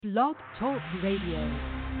Blog Talk Radio.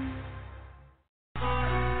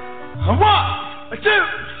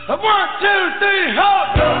 One, two, three,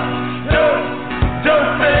 hold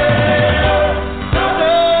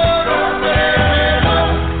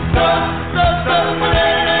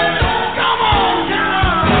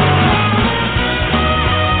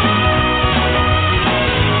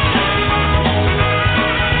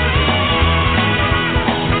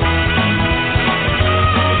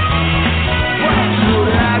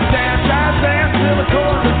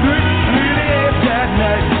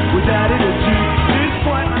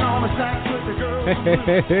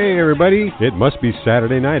Hey, everybody. It must be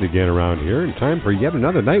Saturday night again around here, and time for yet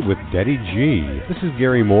another night with Daddy G. This is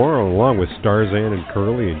Gary Moore, along with Starzan and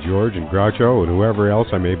Curly and George and Grotto and whoever else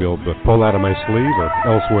I may be able to pull out of my sleeve or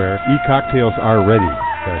elsewhere. E-cocktails are ready.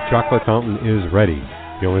 The chocolate fountain is ready.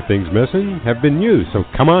 The only things missing have been used, so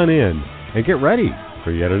come on in and get ready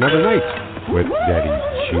for yet another night with Daddy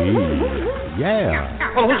G.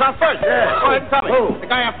 Yeah. Well, who's on first? Yeah. Go ahead and tell me. Who? The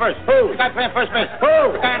guy on first. Who? The guy playing first base.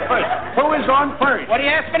 Who? The guy on first. Who is on first? What are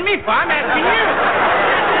you asking me for? I'm asking you.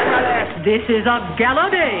 This is a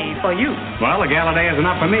gala day for you. Well, a gala day is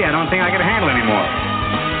enough for me. I don't think I can handle anymore.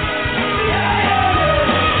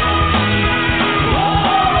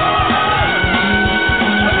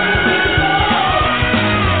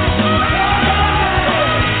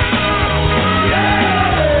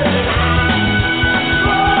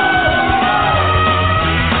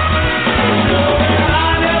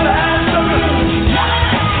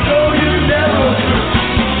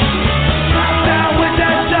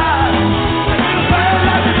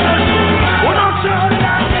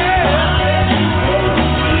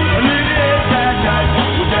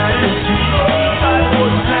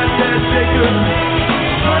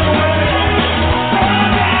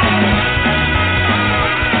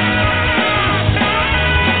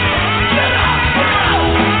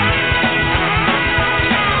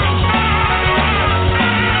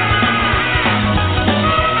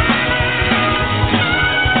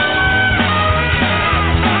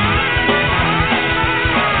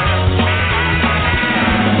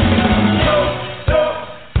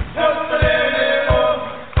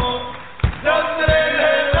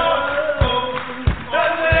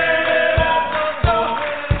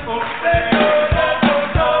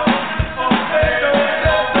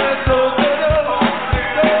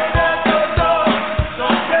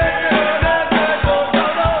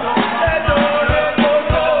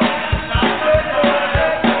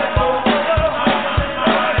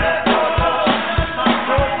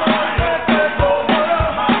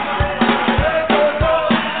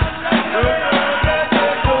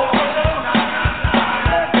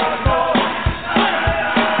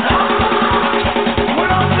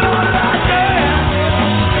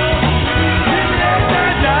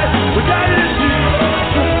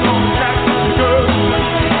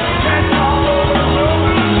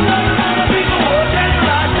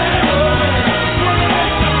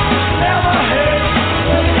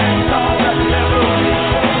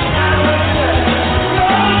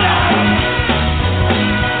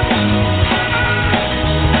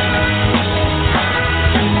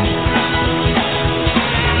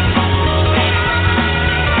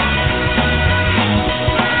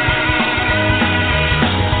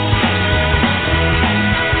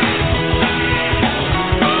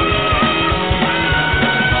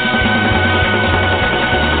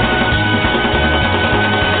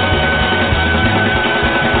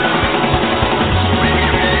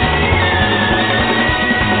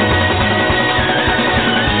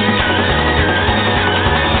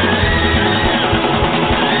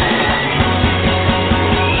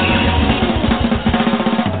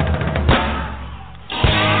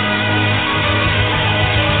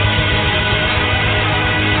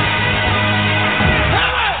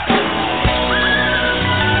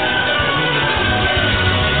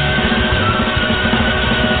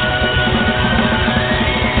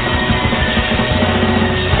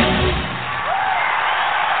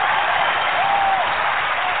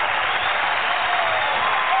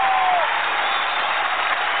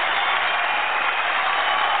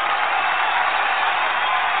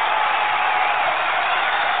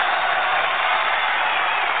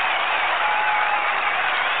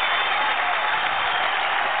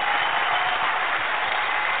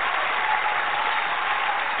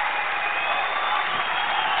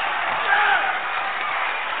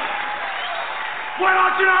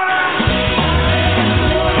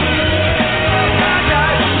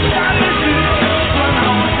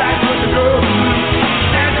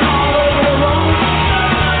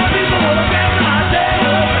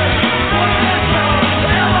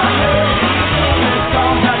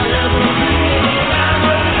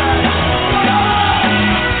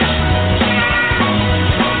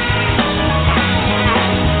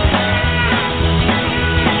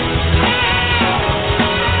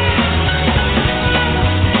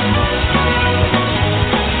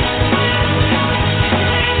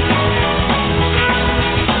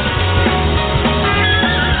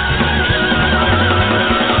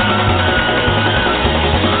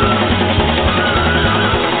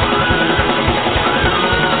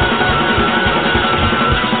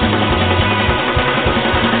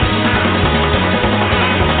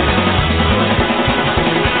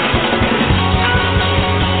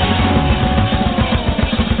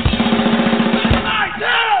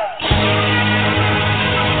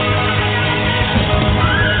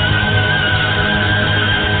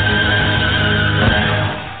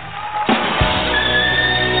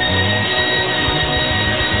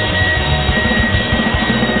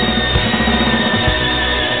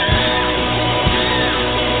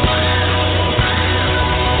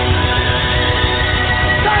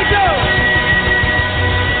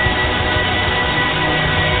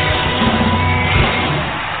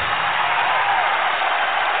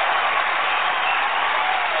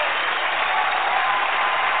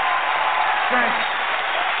 strength.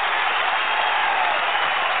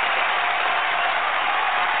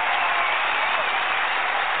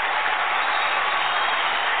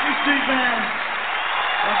 You street band.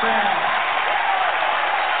 Not bad.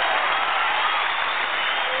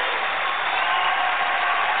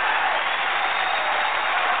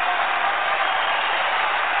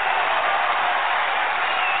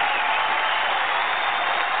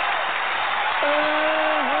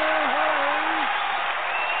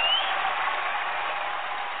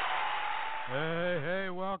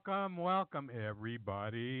 Welcome,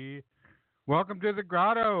 everybody. Welcome to the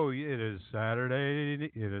Grotto. It is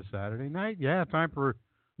Saturday night. Yeah, time for,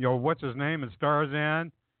 what's his name, and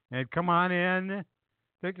Starzan. And come on in.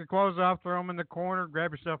 Take your clothes off, throw them in the corner,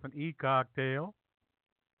 grab yourself an e-cocktail.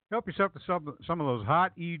 Help yourself to some of those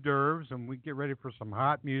hot e-d'oeuvres, and we get ready for some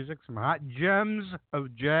hot music, some hot gems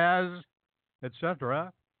of jazz,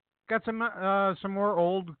 etc. Got some more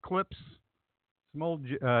old clips, some old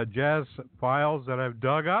jazz files that I've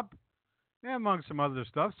dug up, and among some other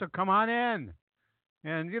stuff. So come on in.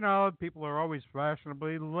 And, people are always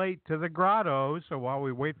fashionably late to the Grotto. So while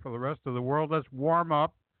we wait for the rest of the world, let's warm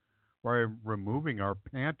up by removing our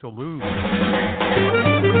pantaloons.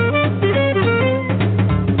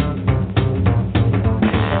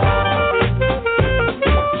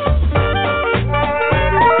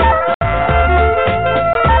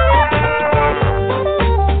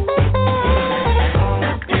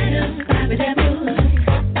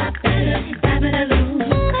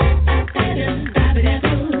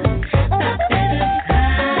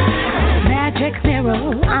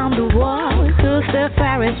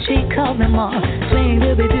 She called me more, swing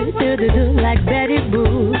doo-be-doo-doo-doo-doo like Betty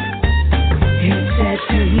Boo. He said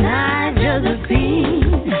tonight,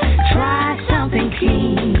 Josephine, try something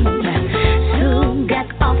clean. Soon get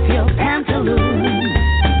off your pantaloons.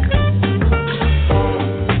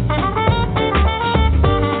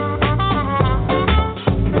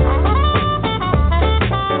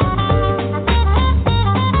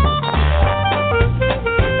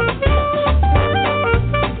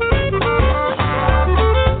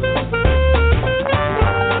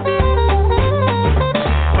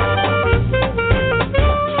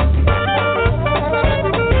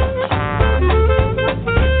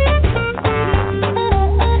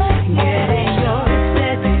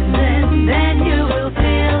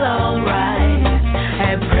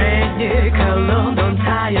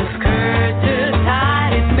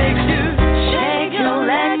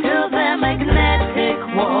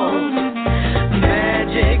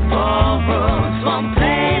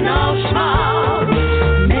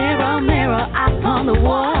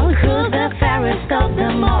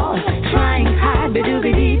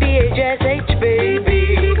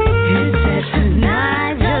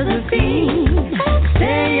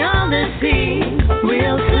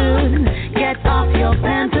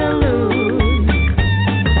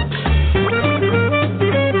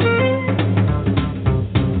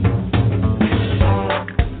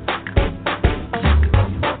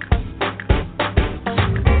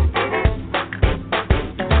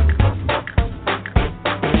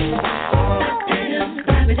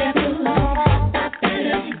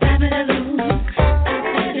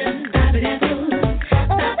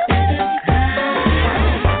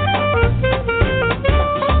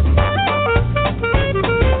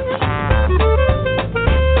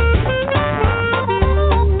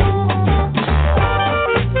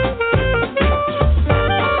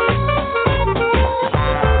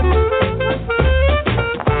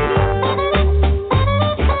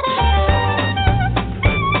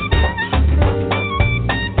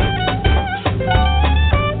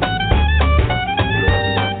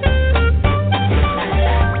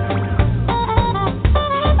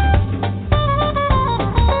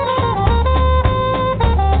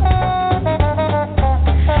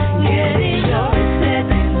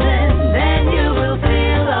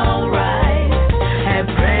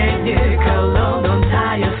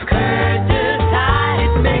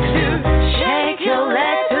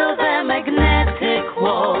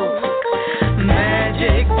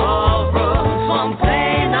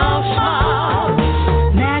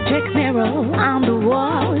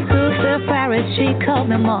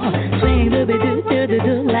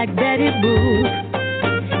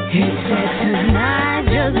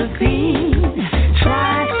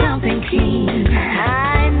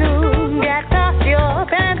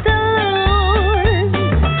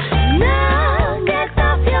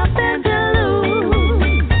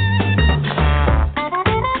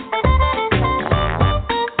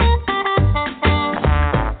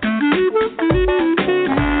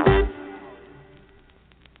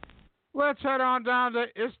 down to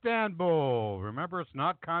Istanbul. Remember, it's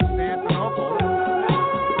not Constantinople.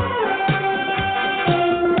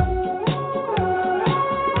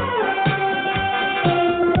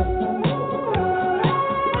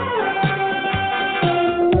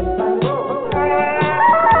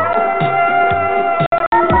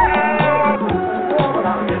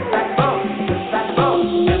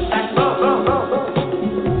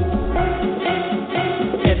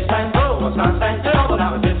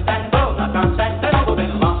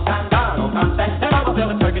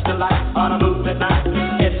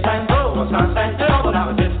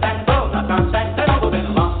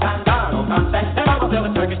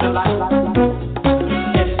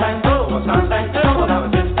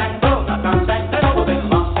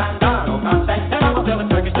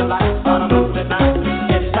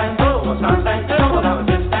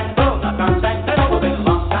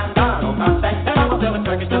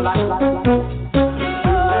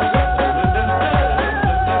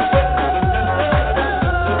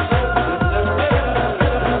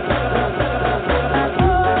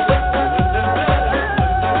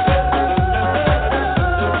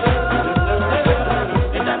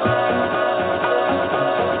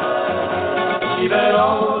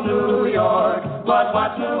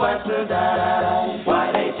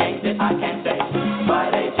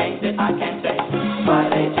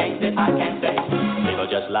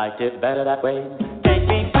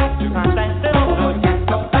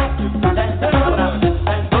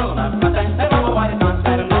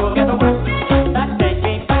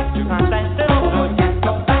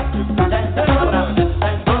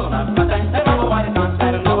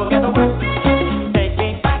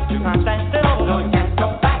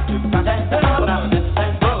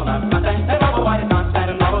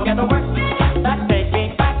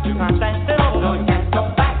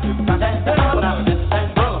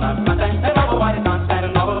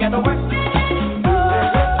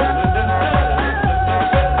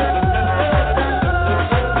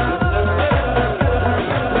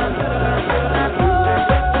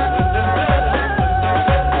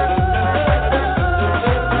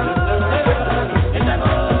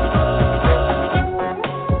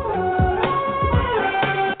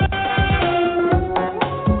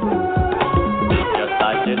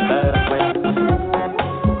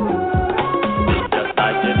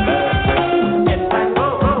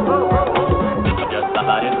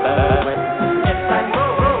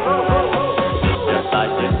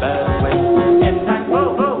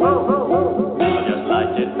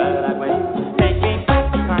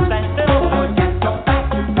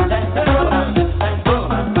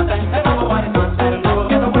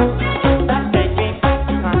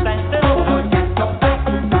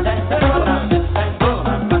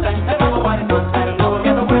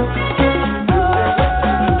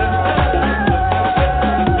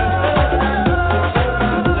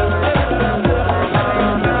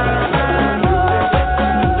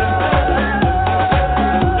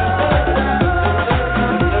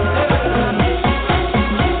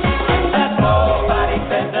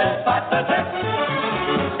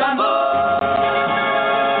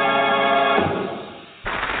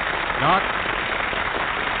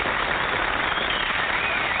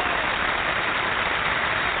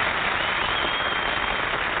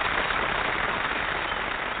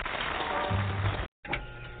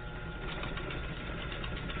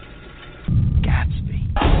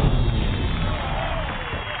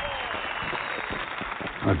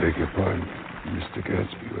 I beg your pardon. Mr.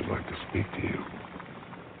 Gatsby would like to speak to you.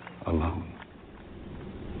 Alone.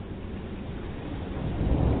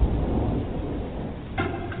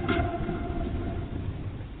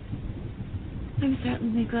 I'm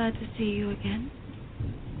certainly glad to see you again.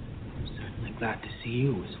 I'm certainly glad to see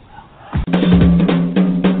you as well.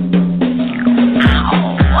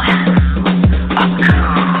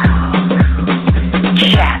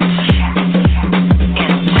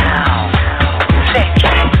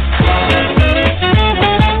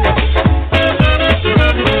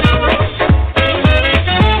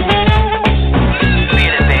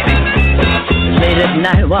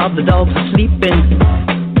 While the dogs are sleeping,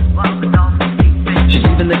 she's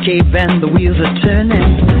leaving the cave and the wheels are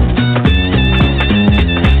turning.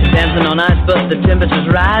 Dancing on ice, but the temperature's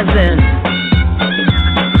rising.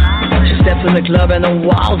 She steps in the club and the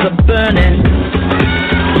walls are burning.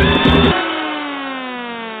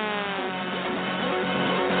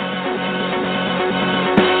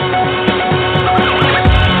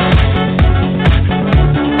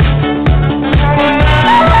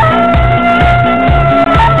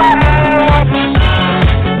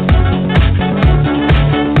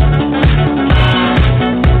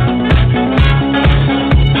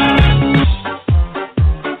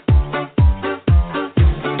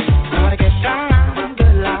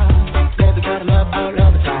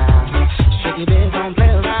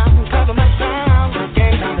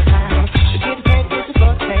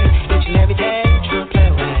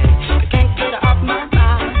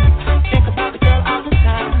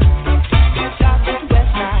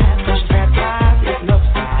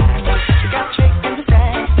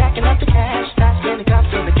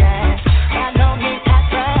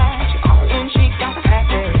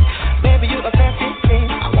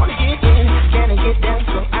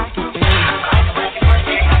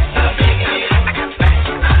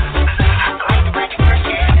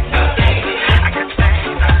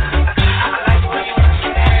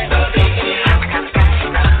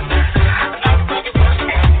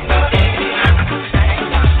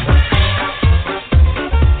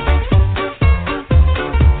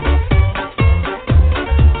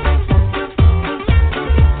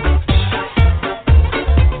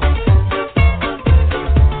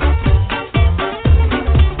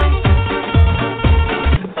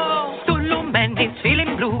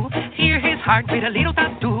 heart beat a little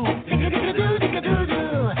tattoo.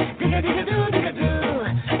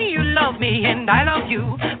 You love me and I love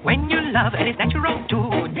you. When you love it, it's natural too.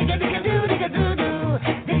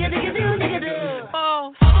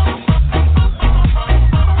 Oh.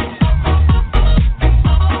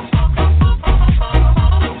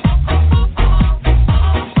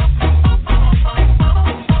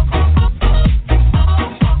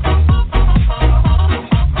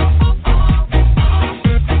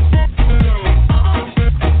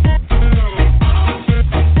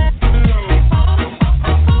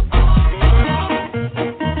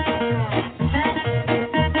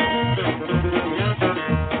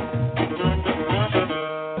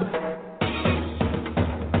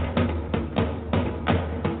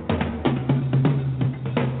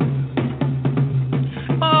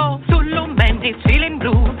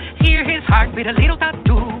 With a little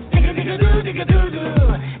tattoo.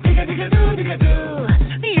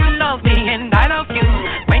 You love me and I love you.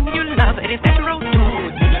 When you love it, it's natural too.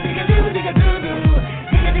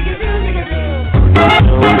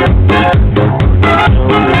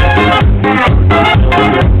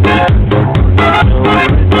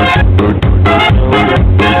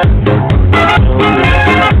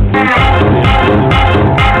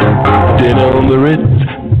 Dinner on the Ritz.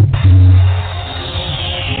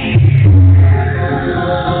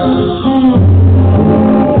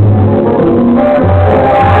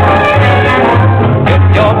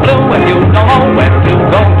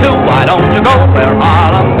 Why don't you go where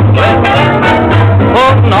Harlem lives?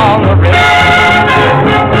 Putting on the Ritz.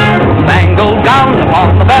 Mangled gowns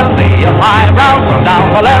upon the belly, a high brown from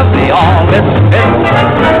down the levee, all misfits.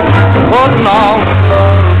 Putting on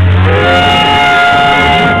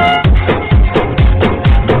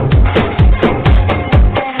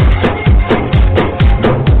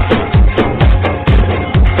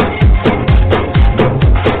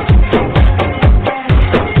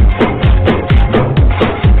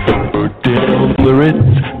the Ritz.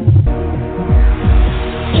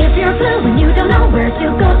 If you're blue and you don't know where to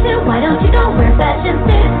go to, why don't you go where fashion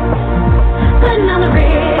fits? Putting on the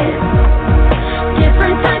Ritz.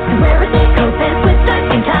 Different types can wear a thick coat, pants with stripes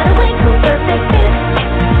and cutaway coat, perfect fit.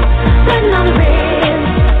 Putting on the Ritz.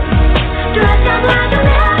 Dressed up like a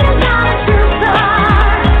 $1 million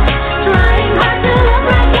superstar, trying hard to look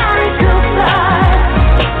like Gary Cooper.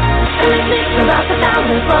 Lyrics about the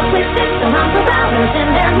thousands, love with six around the routers in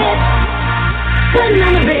their midst. Putting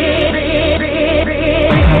on the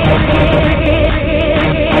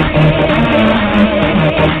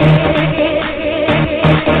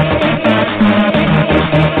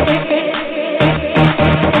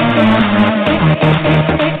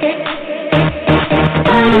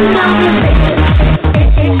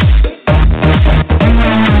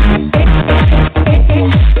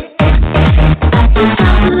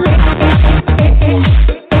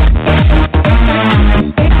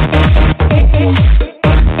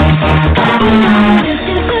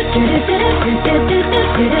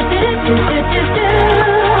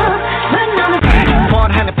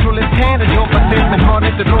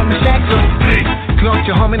Klart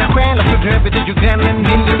jag har mina skäl och för övrigt är ju grannen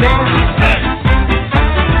miljonär.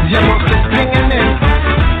 Jag måste springa nu,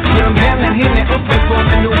 för om vännen hinner uppe får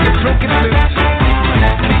mig nog ett tråkigt slut.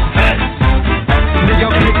 Men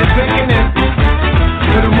jag kan inte springa nu,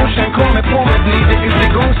 för om morsan kommer på mig blir det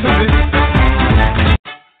utegångsförbud.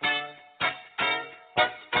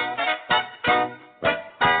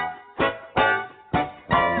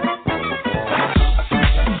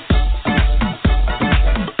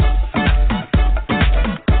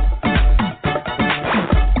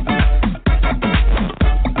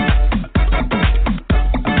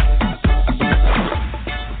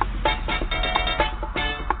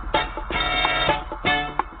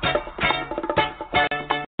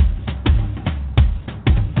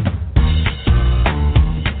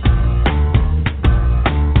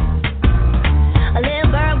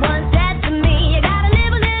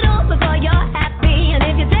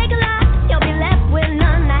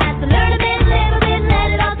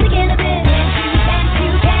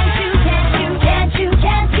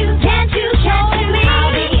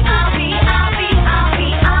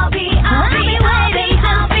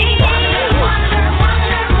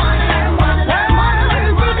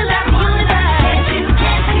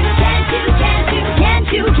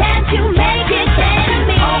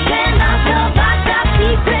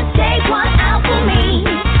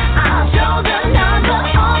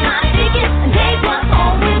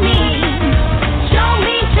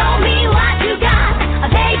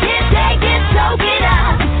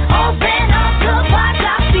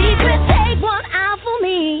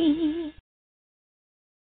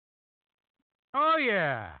 Oh,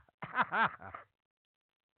 yeah.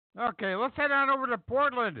 Okay, let's head on over to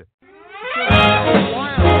Portland.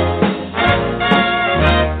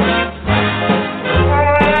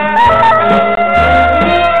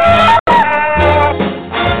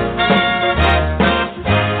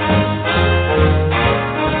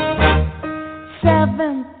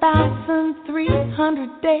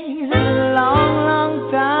 7,300 days is a long,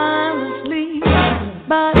 long time to sleep.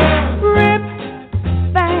 But Rip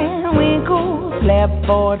Van Winkle slept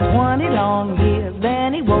for 20 long years.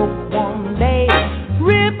 Then he woke one day.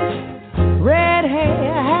 Rip's red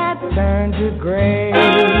hair had turned to gray.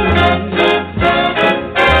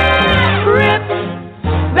 Rip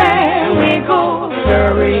Van Winkle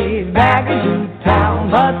scurried back into town,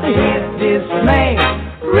 but to his dismay,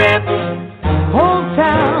 Rip's whole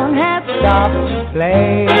town had stopped to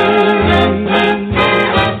play.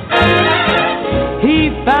 He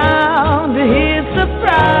found to his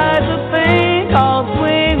surprise a thing called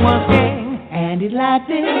swing was king, and he liked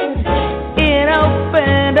it. It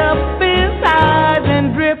opened up his eyes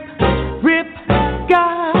and Rip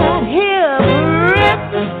got hip. Rip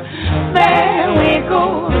Van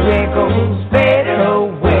Winkle's wrinkles faded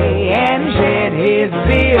away and he shed his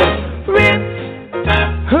beard. Rip,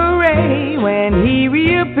 hooray, when he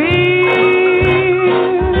reappeared.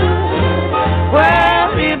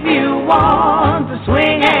 Well, if you want to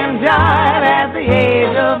swing and jive at the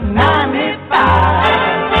age of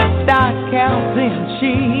 95, start counting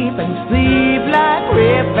sheep and sleep like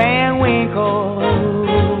Rip Van Winkle.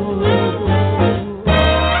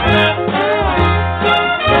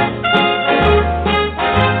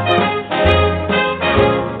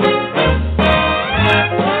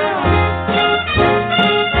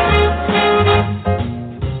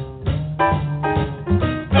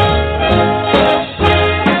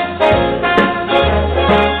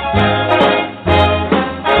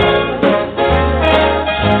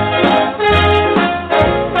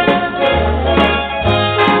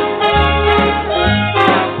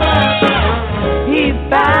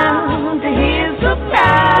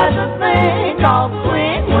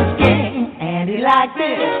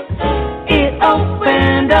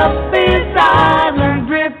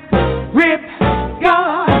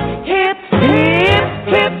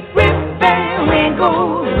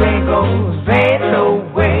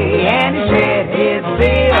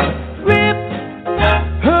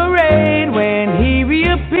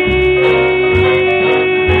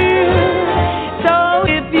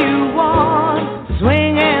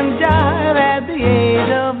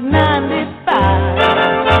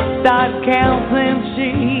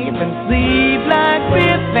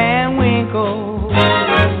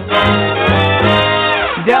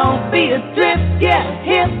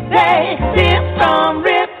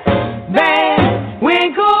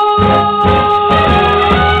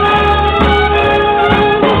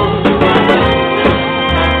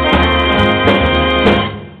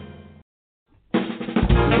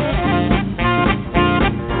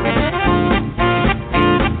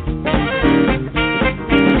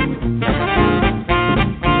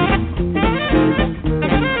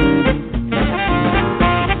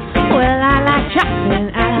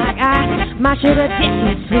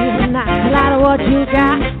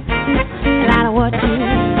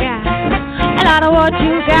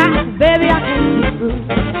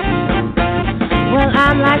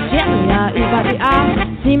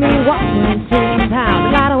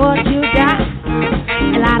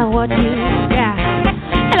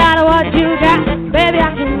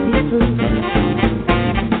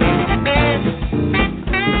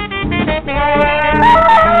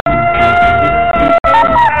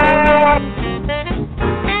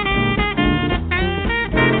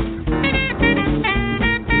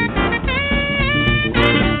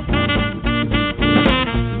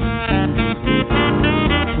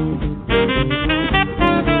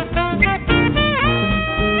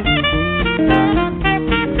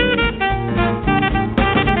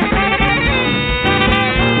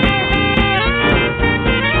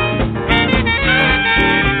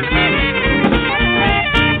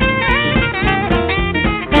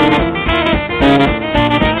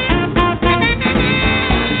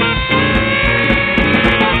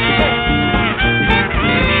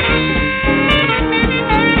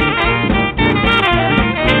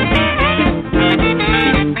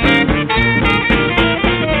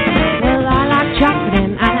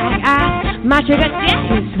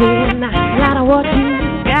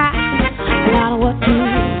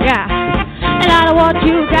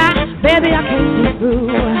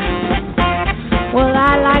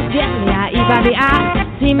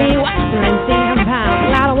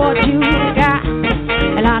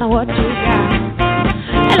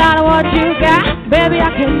 Baby, I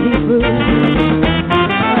can't see through.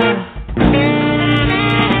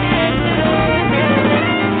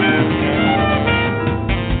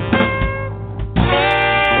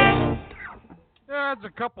 That's a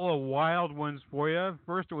couple of wild ones for you.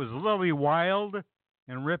 First, it was Lily Wild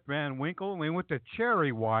and Rip Van Winkle. We went to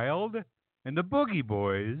Cherry Wild and the Boogie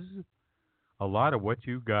Boys. A lot of what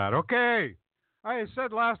you got. Okay. I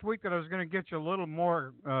said last week that I was going to get you a little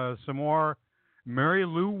more, some more Mary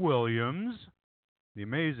Lou Williams. The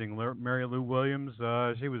amazing Mary Lou Williams.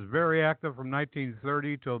 She was very active from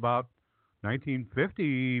 1930 to about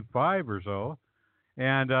 1955 or so.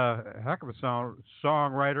 And a heck of a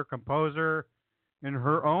songwriter, composer in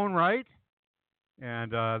her own right.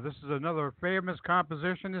 And this is another famous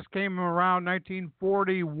composition. This came around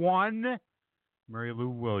 1941. Mary Lou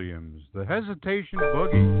Williams, The Hesitation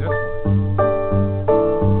Boogie. This one.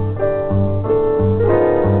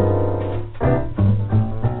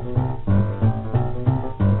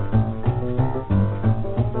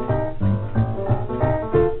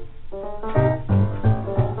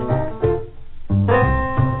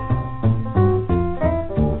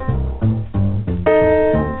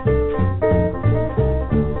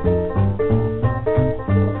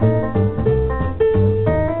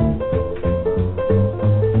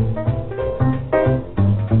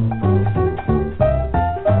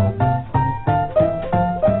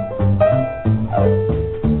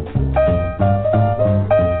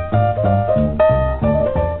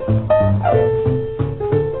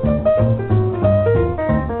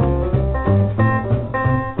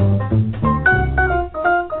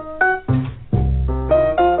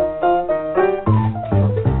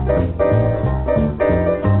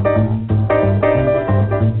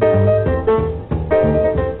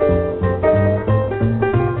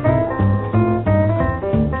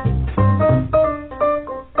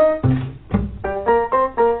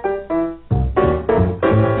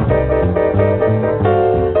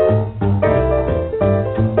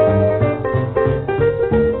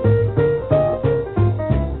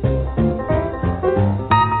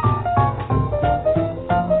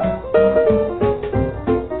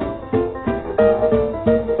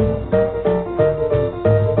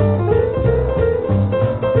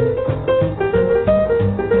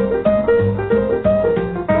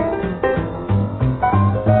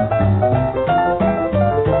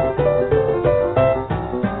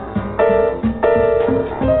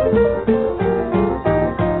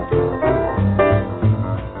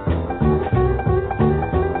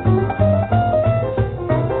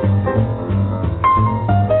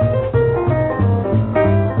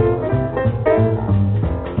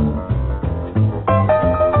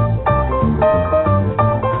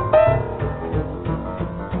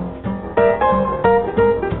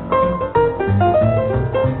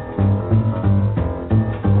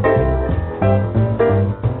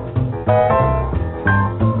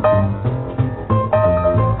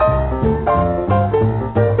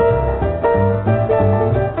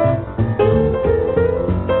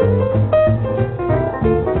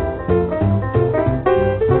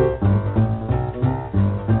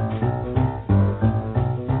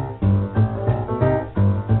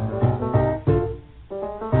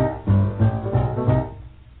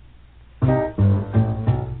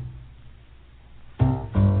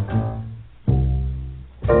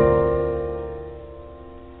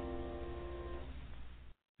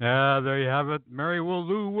 There you have it. Mary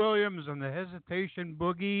Lou Williams and the Hesitation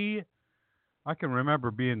Boogie. I can remember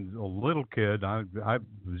being a little kid. I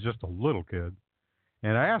was just a little kid.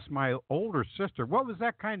 And I asked my older sister, what was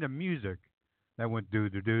that kind of music that went do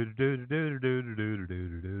do do do do do do do do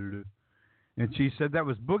do do do. And she said that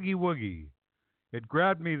was boogie woogie. It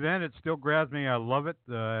grabbed me then. It still grabs me. I love it.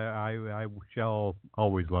 I shall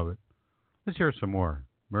always love it. Let's hear some more.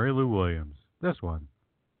 Mary Lou Williams. This one.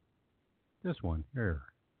 This one here.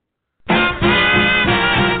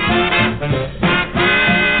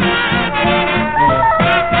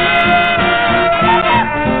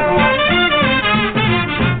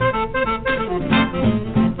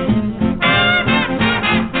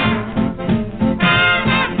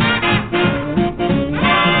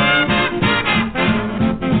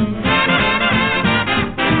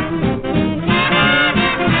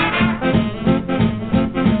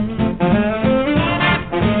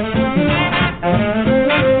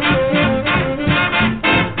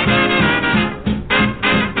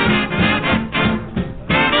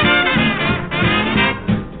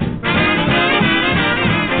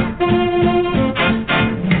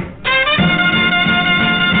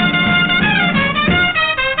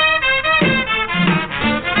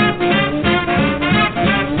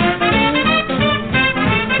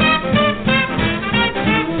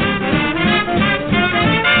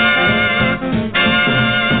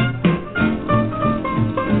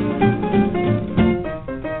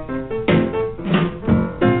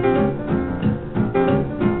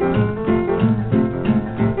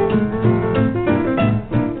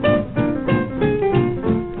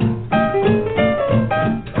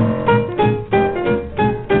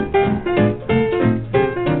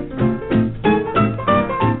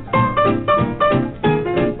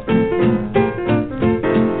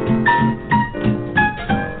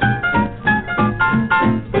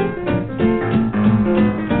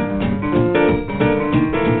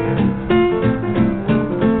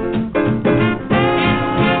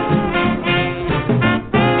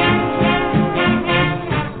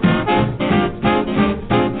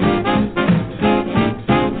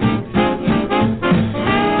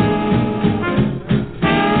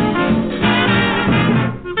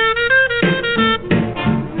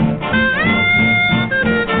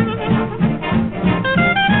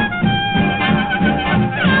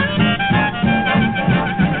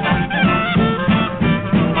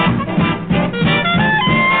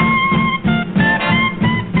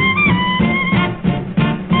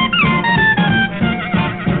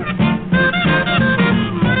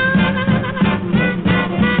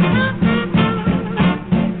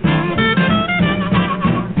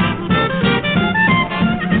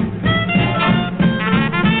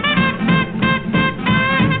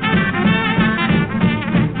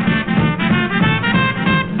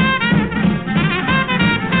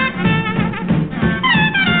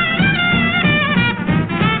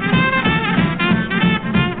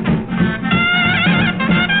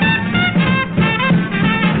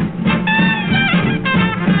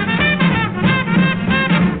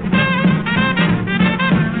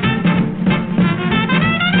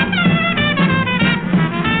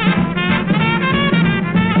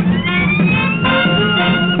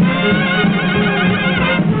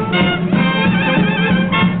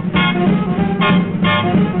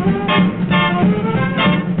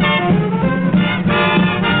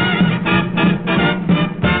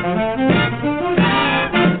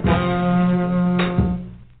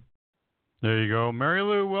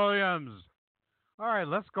 right,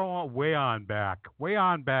 let's go on way on back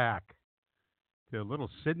to little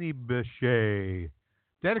Sidney Bechet,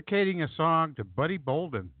 dedicating a song to Buddy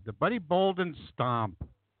Bolden, the Buddy Bolden Stomp.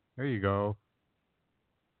 There you go.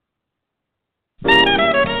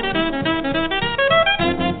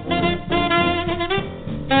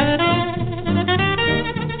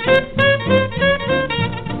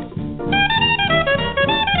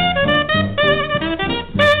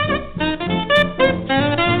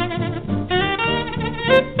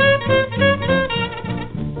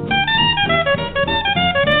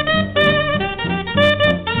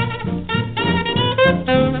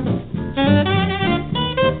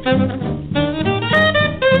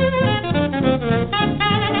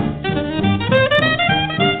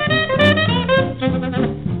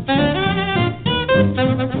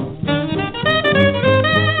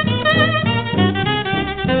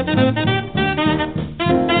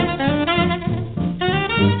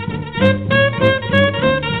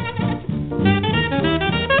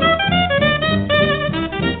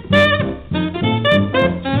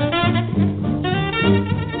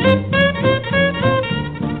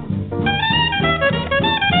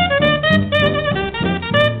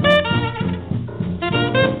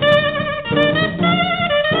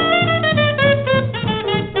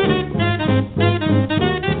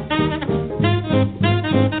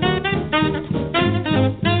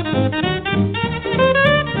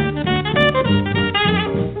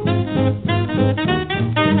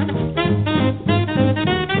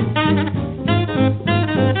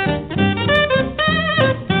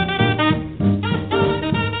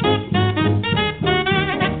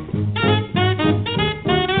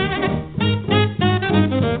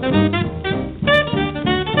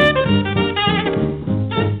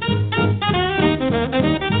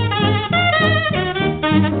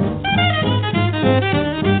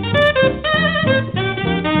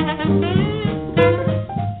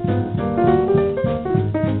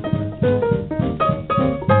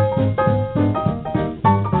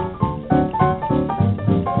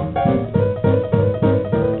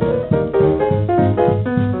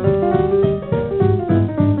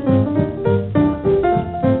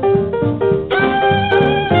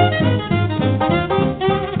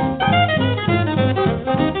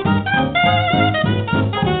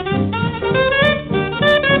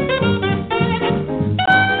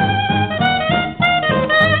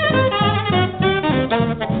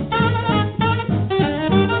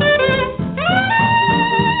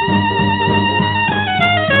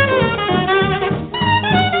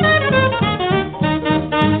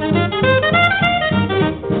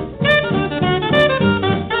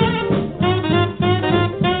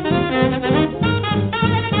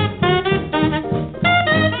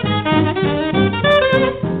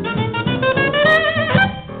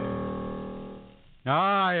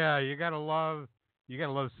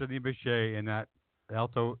 Sidney Bechet in that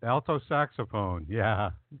alto saxophone, yeah,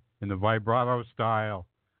 in the vibrato style.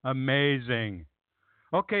 Amazing.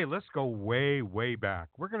 Okay, let's go way, way back.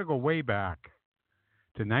 We're going to go way back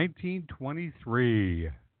to 1923,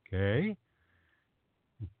 okay?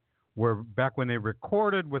 We're back when they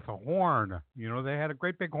recorded with a horn. You know, they had a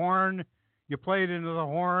great big horn. You played into the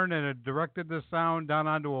horn, and it directed the sound down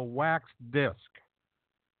onto a wax disc.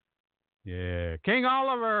 Yeah, King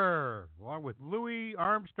Oliver, along with Louis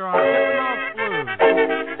Armstrong.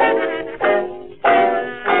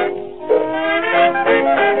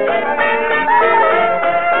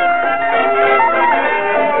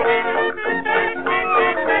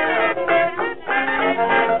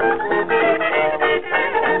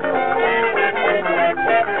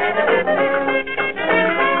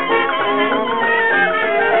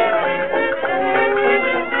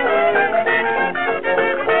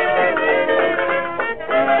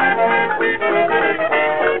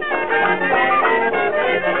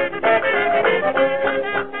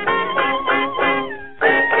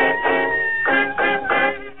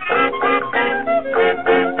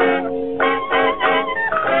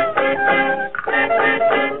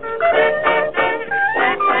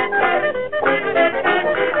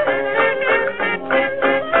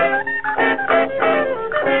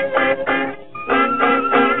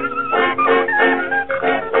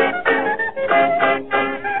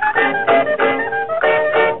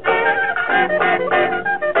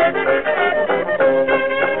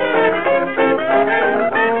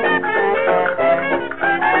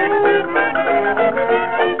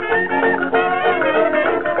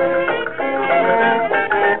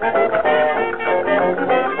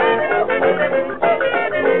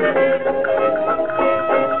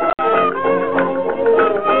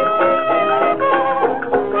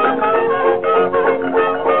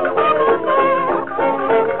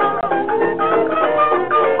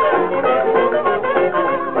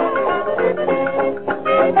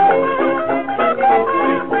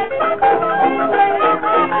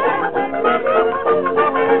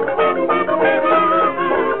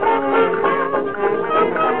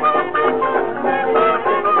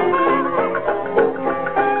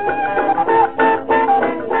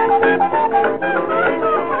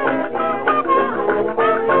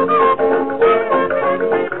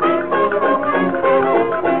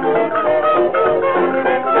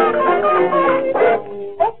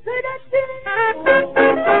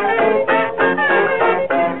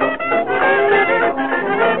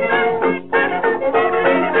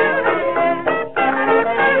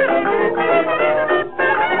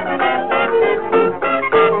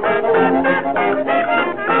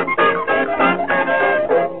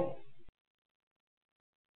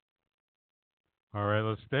 All right,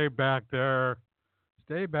 let's stay back there.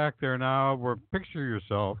 Stay back there now. Picture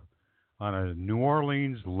yourself on a New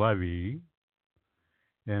Orleans levee,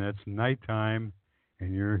 and it's nighttime,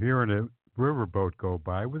 and you're hearing a riverboat go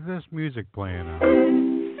by with this music playing on it.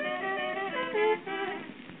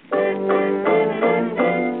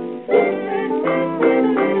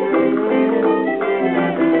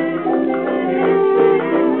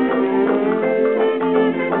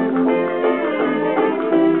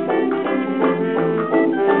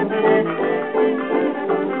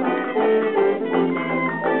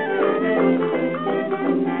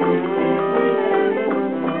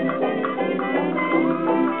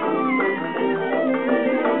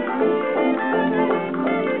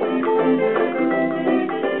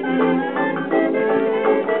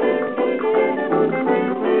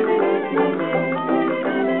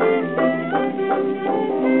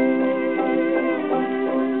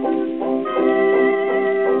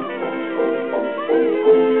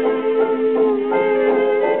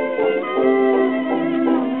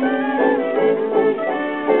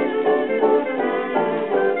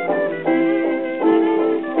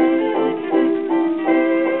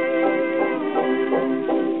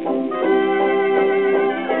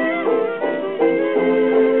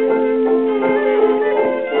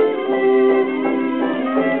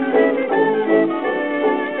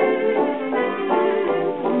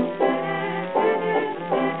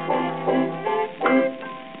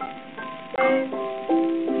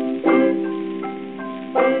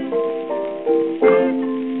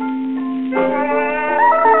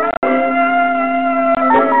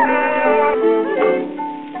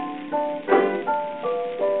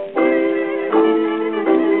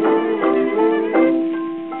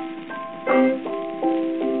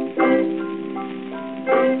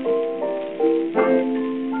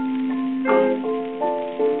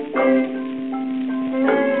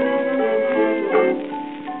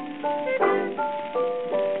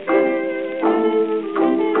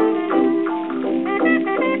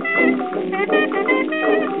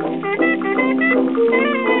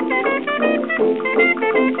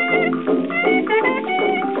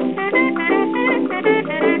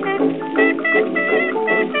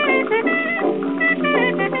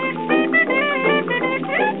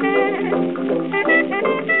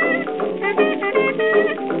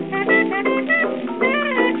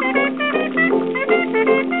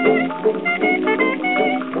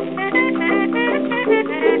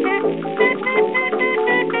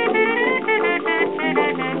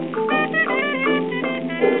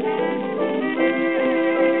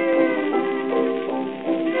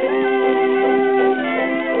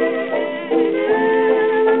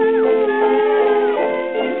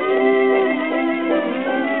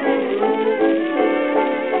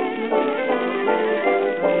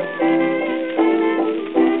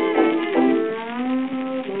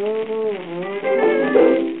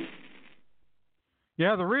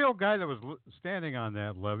 Yeah, the real guy that was standing on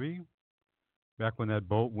that levee back when that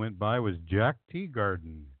boat went by was Jack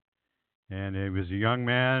Teagarden. And he was a young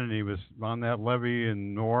man, and he was on that levee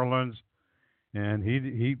in New Orleans, and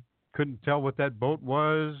he couldn't tell what that boat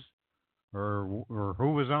was or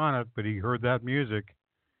who was on it, but he heard that music,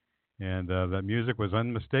 and that music was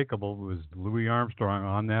unmistakable. It was Louis Armstrong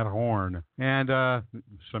on that horn. And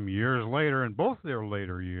some years later, in both their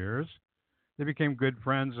later years, they became good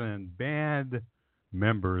friends and band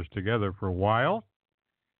members together for a while,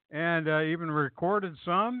 and even recorded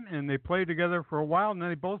some, and they played together for a while, and then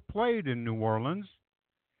they both played in New Orleans.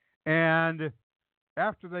 And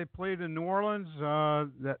after they played in New Orleans,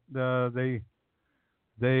 they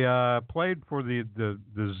played for the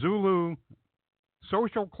Zulu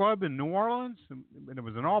Social Club in New Orleans, and it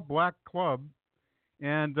was an all-black club,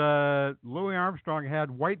 and Louis Armstrong had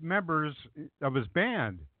white members of his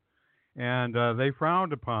band, and they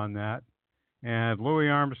frowned upon that. And Louis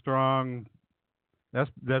Armstrong,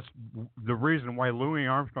 that's the reason why Louis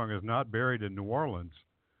Armstrong is not buried in New Orleans,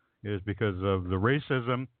 is because of the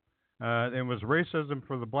racism. It was racism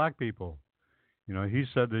for the black people. You know, he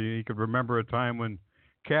said that he could remember a time when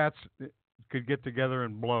cats could get together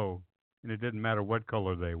and blow, and it didn't matter what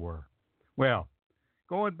color they were. Well,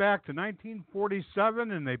 going back to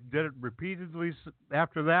 1947, and they did it repeatedly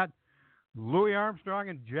after that, Louis Armstrong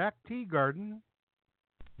and Jack Teagarden,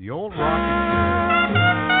 the old rocking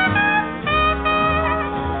chair.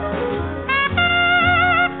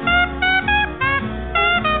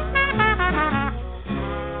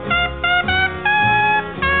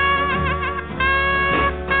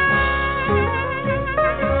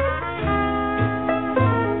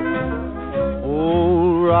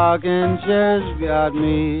 Old rocking chair's got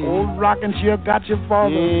me. Old rocking chair got your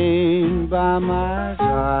father. Cane by my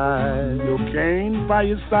side. Your cane by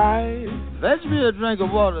your side. Fetch me a drink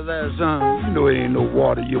of water there, son. You know it ain't no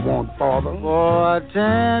water you want, father. For I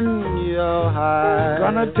tan your hide.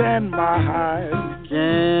 Gonna tan my hide.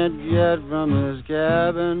 Can't get from his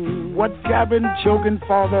cabin. What cabin, choking,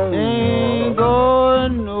 father? Ain't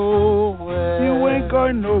going nowhere. You ain't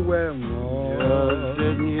going nowhere, no. Just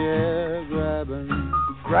sitting here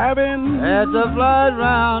grabbing at the flies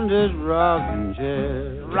round his rocking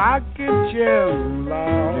chair. Rocking chair,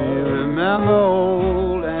 Lord. Do you remember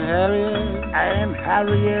old Aunt Harriet? Aunt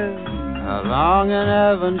Harriet. How long in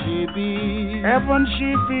heaven she be? Heaven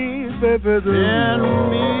she be, baby. Send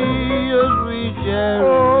me a sweet chariot.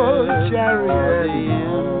 Oh, chariot. For the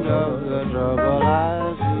end of the trouble I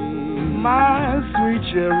see. My sweet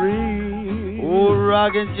chariot. Old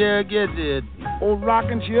rocking chair, get it. Old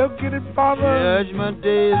rocking chair, get it, father. Judgment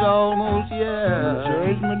day's almost here.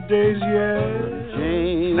 Judgment day's here.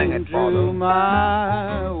 Chain to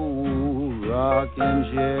my old rocking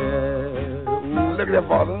chair. Look at that,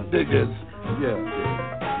 father. Dig this. Yeah.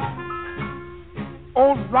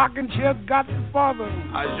 Old rocking chair got the father.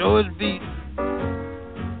 I sure is beat.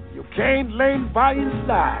 You can't lay by his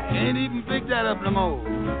side. Can't even pick that up no more.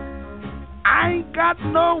 I ain't got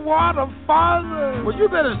no water, father. Well, you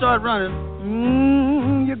better start running.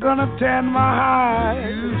 You're gonna tan my hide.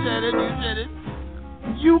 You said it, you said it.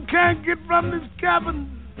 You can't get from this cabin.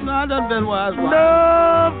 No, I done been wise.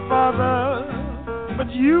 No, father.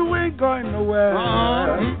 But you ain't going nowhere.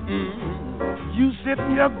 You sitting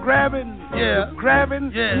here grabbing. Yeah. You're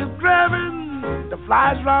grabbing. Yeah. You're grabbing. The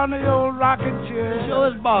flies round the old rocking chair. Sure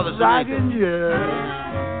is bothersome. Rocking chair.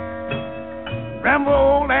 Remember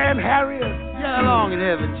old Aunt Harriet? Yeah, how long in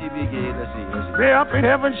heaven she be gay? Let's see. Way up in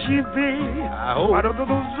heaven she be. I hope. What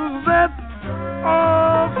that?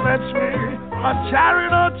 Oh, fetch me a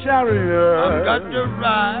chariot, oh chariot. I've got to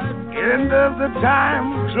ride. End of the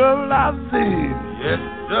time, trouble I've seen. Yes,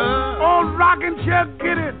 sir. Oh, rocking chair,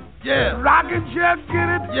 get it. Yeah. Rocking chair, get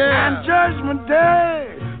it. Yeah. And Judgment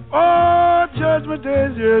Day. Oh, Judgment Day,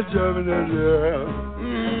 yeah, Judgment Day, yeah.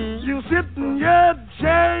 You sit in your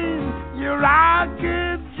chain, you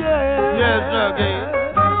rocking chair. Yes, sir, okay.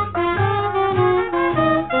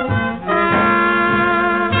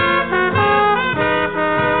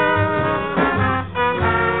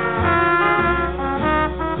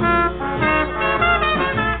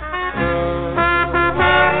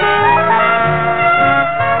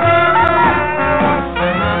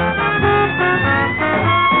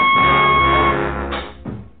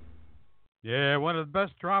 Yeah, one of the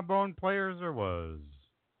best trombone players there was,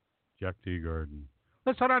 Jack Teagarden.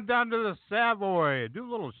 Let's head on down to the Savoy. Do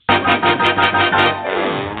a little.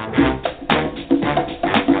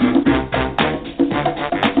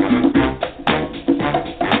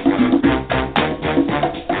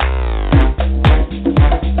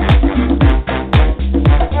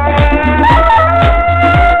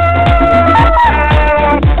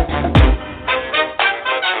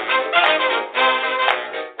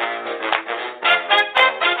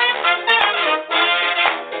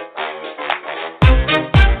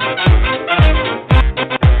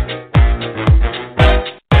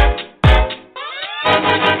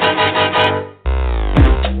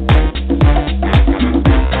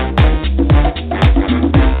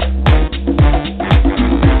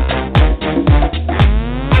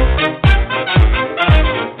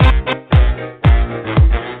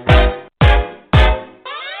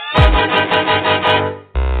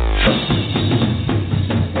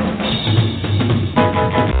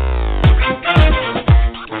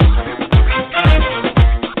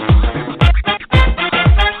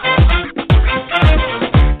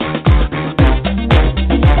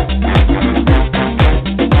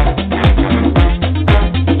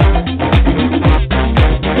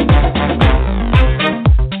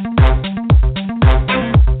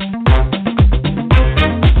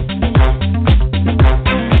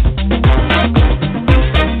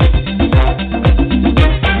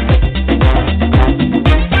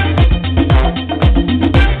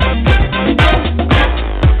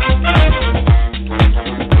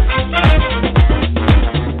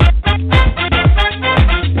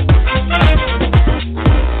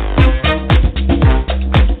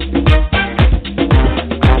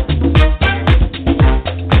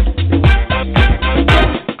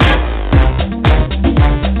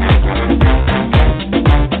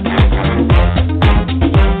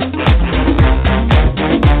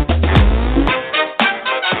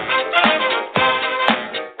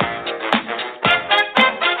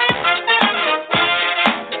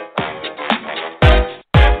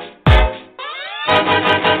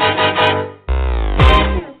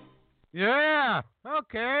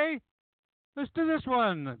 to this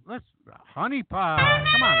one. Let's Honey Pie.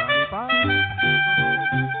 Come on, Honey Pie.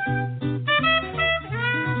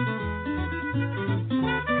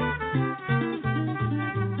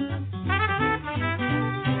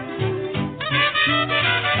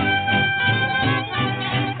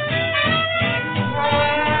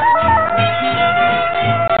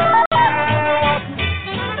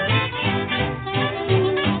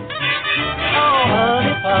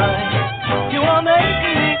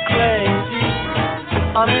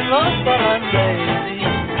 I'm in love, but I'm lazy.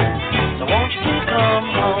 So won't you please come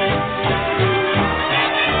home?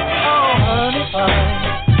 Oh, honey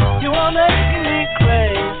pie, you are making me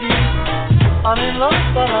crazy. I'm in love,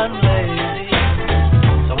 but I'm lazy.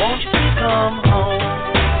 So won't you please come home?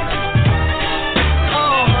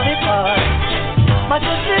 Oh, honey pie, my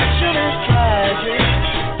position is tragic.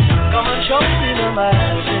 Come and show me the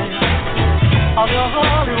magic of your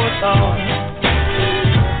Hollywood songs.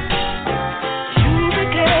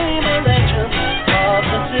 Became a legend of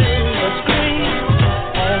the silver screen,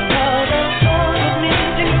 and now the sound of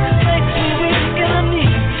music makes me weak in the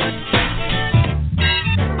knees.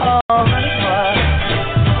 Oh, honey pie,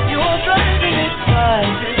 you are driving me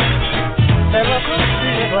crazy. There are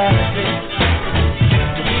clear glasses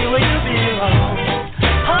to be where you belong.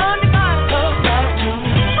 Honey pie, come back to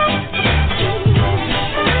me.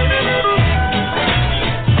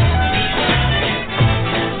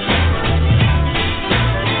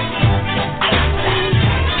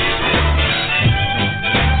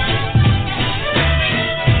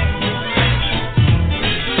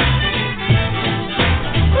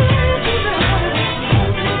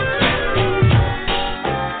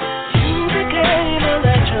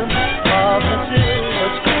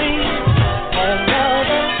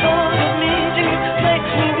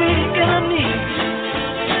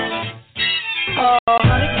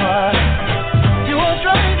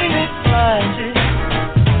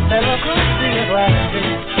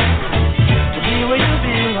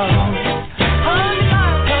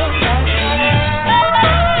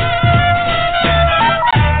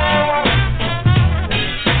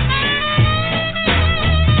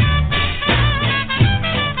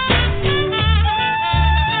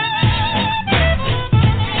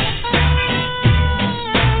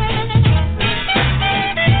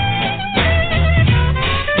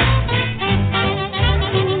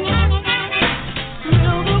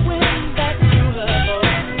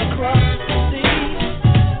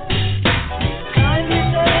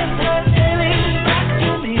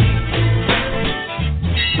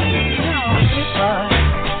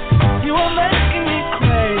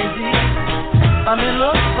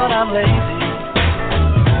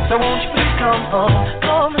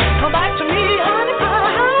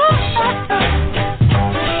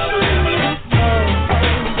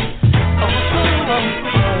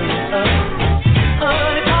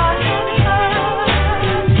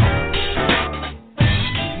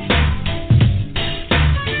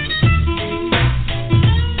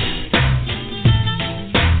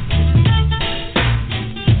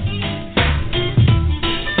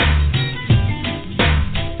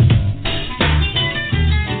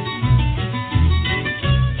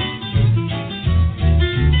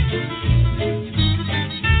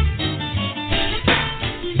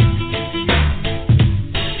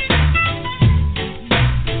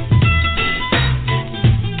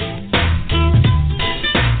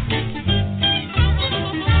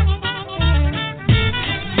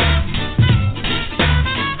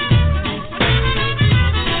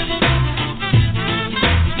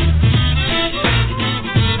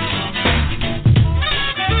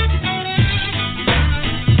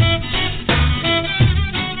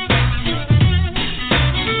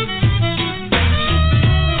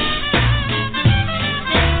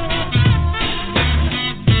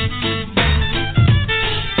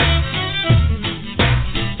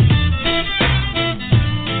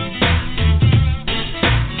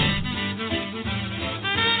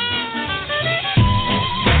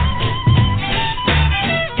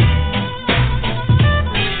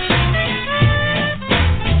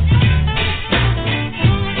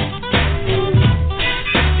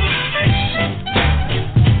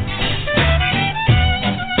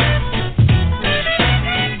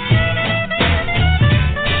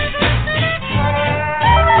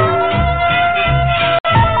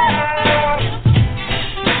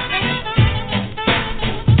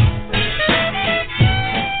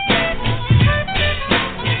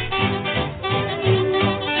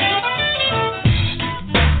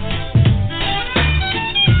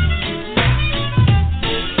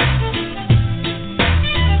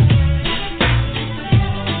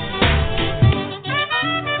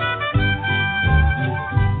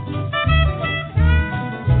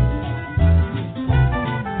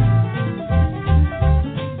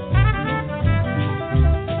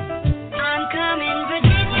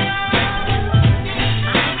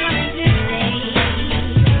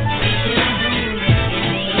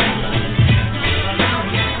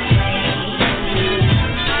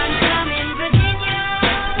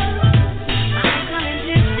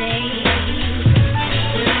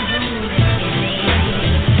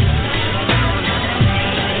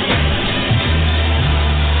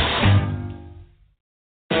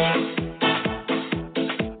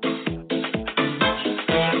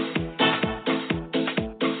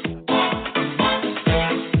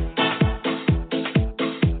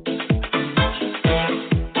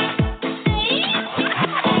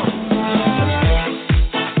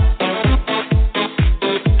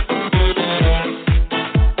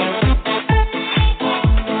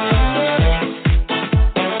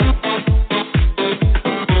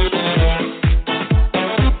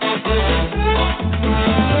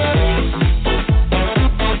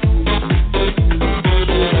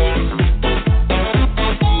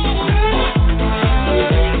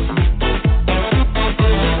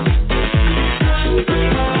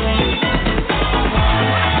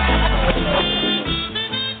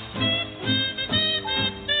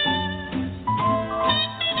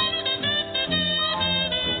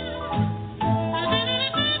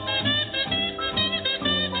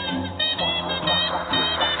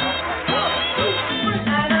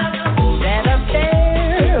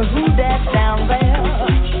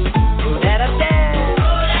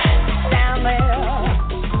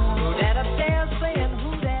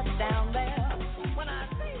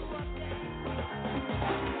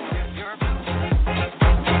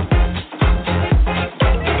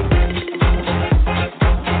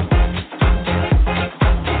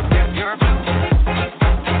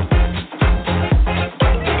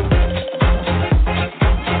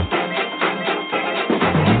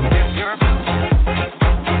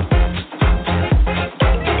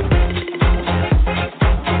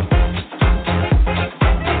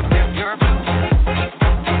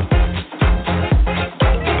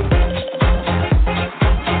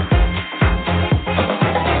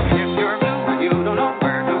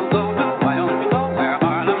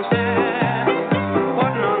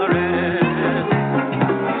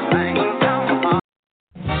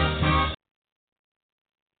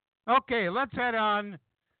 Okay, let's head on.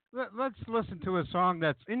 Let's listen to a song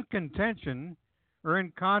that's in contention or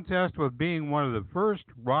in contest with being one of the first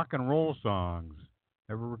rock and roll songs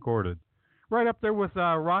ever recorded. Right up there with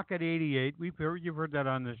Rocket 88. You've heard that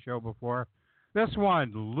on this show before. This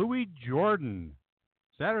one, Louis Jordan.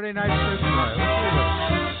 Saturday Night Fishfry. Let's hear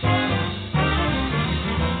it.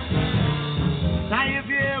 Now, if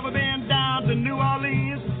you ever been down to New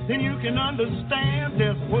Orleans, then you can understand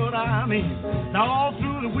just what I mean. Now, all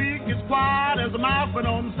through the week it's quiet as a mouse, but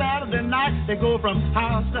on Saturday night they go from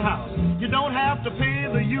house to house. You don't have to pay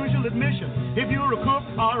the usual admission if you're a cook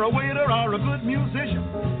or a waiter or a good musician.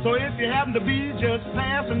 So if you happen to be just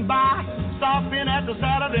passing by, stop in at the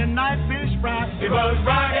Saturday Night Fish Fry. It was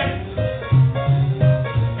rockin',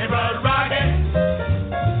 it was rockin'.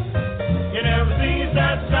 You never cease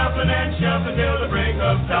that shuffling and shuffling till the break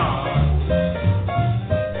of dawn.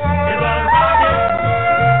 It was rockin',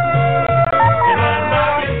 it was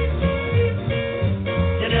rockin'.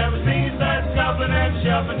 You never cease that shuffling and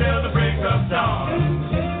shuffling till the break of dawn.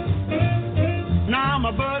 Now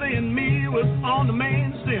my buddy and me was on the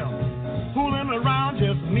main stem, fooling around,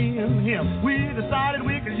 just me and him. We decided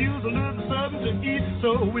we could use a little something to eat,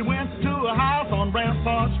 so we went to a house on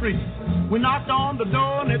Rampart Street. We knocked on the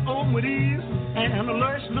door and it opened with ease, and a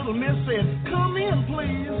lush little miss said, "Come in,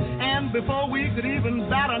 please." And before we could even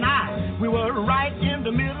bat an eye, we were right in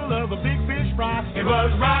the middle of a big fish fry. It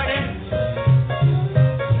was rockin',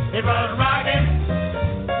 it was rockin'.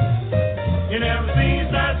 You never cease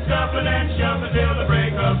that scuffling and shuffling till the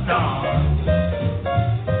break of dawn.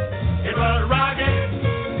 It was rockin',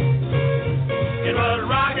 it was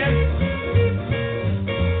rockin'.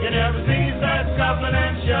 You never cease that scuffling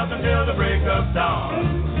and shuffling till the break of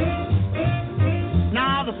dawn.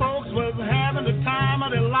 Now the folks was having the time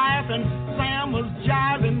of their life, and Sam was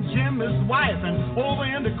jiving Jim, his wife, and over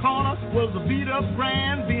in the corner was a beat-up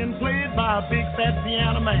grand being played by a big fat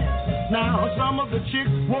piano man. Now some of the chicks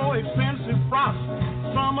wore expensive frocks,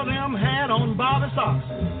 some of them had on Bobby socks,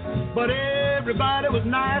 but everybody was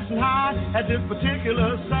nice and high at this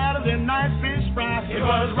particular Saturday Night Fish Fry. It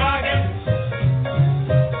was rockin',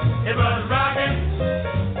 it was rockin'.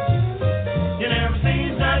 You never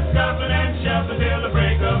cease that scuffling and shuffling till the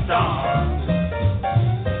break of dawn.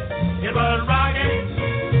 It was rockin',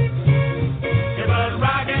 it was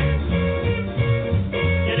rockin'.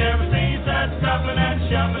 You never cease that scuffling and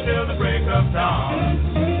shuffling till the break of dawn.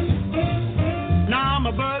 Now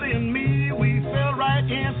my buddy and me, we fell right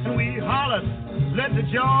in and we hollered, "Let the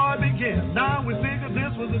joy begin." Now we figured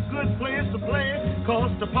this was a good place to play,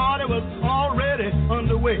 'cause the party was already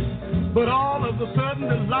underway. But all of a sudden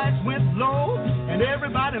the lights went low and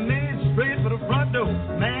everybody made straight for the front door.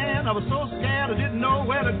 Man, I was so scared I didn't know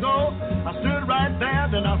where to go. I stood right there,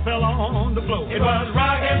 then I fell on the floor. It was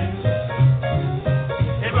rockin',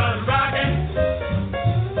 it was rockin'.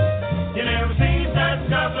 You never cease that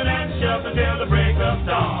scuffling and shuffling till the break of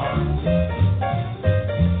dawn.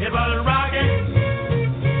 It was rockin',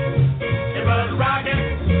 it was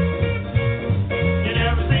rockin'. You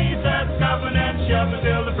never cease that scuffling and shuffling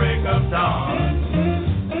till the break of dawn.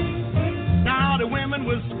 Now the women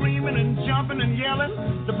was screaming and jumping and yelling,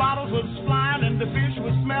 the bottles was flying and the fish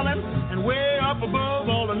was smelling, and way up above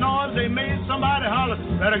all the noise they made, somebody hollered,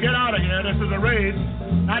 "Better get out of here, this is a raid."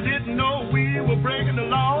 I didn't know we were breaking the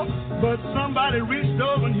law, but somebody reached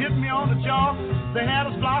over and hit me on the jaw. They had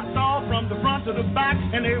us blocked off from the front to the back,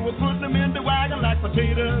 and they were putting them in the wagon like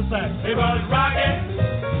potato sacks. It was rockin',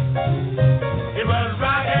 it was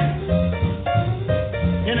rockin'.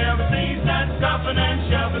 You never cease that scuffling and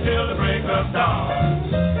shuffling till the break of dawn.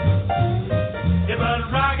 It was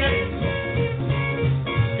rockin',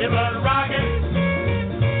 it was rockin'.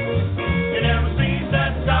 You never cease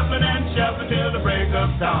that scuffling and shuffling till the break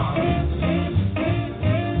of dawn.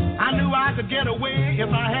 I knew I could get away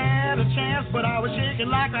if I had a chance, but I was shaking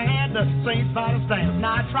like I had the St. Vitus dance.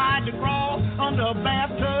 Now I tried to crawl under a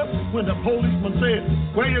bathtub when the policeman said,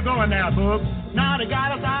 "Where you going now, bub?" Now they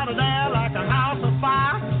got us out of there like a house of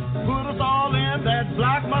fire, put us all in that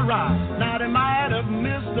black Mariah. Now they might have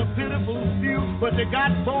missed a pitiful few, but they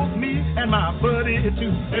got both me and my buddy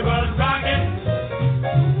too. It was rockin',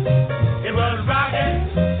 it was rockin'.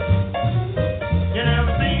 You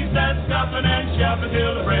never cease that scuffling and shuffling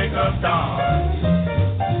till the break of dawn.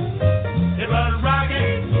 It was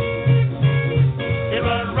rockin', it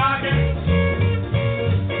was rockin'.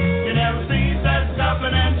 You never cease that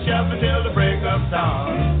scuffling and shuffling till the break of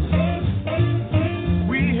dawn.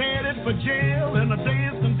 We headed for jail in a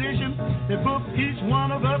dazed condition. They booked each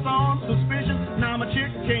one of us on suspicion. Now my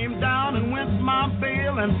chick came down and went to my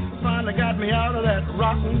bail and finally got me out of that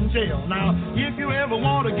rotten jail. Now, if you ever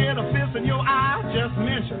want to get a fist in your eye, just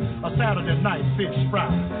mention a Saturday night fish fry.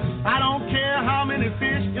 I don't care how many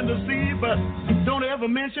fish in the sea, but don't ever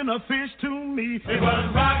mention a fish to me. It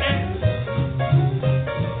was rocking.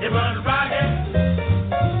 It was rocking.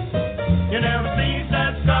 You never seen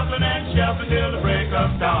such scuffling and shuffling till the break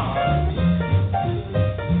of dawn.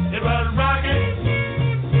 It was rocking.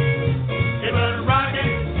 It was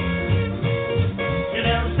rocking. You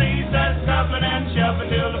never seen such scuffling and shuffling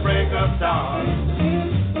till the break of dawn.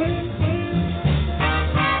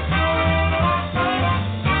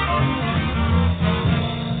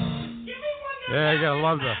 Yeah, you gotta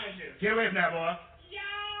love that. Get away from that, boy.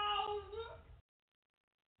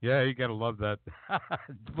 Yeah, you gotta love that.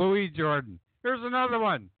 Louis Jordan. Here's another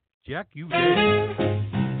one. Jack, you did.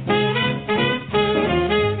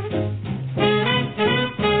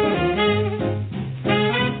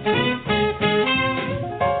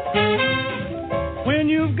 When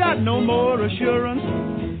you've got no more assurance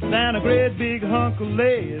than a great big hunk of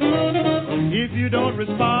lead, if you don't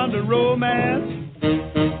respond to romance,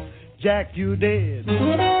 Jack, you dead.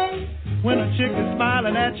 When a chick is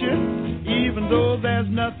smiling at you, even though there's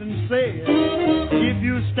nothing said, if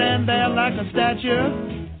you stand there like a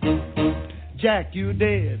statue, Jack, you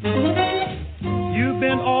dead. You've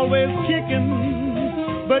been always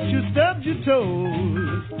kicking, but you stubbed your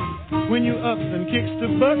toes when you ups and kicks the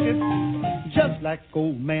bucket, just like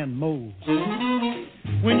old man Mose.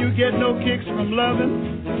 When you get no kicks from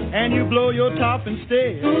loving and you blow your top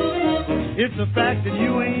instead, it's a fact that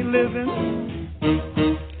you ain't living,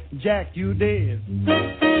 Jack, you dead.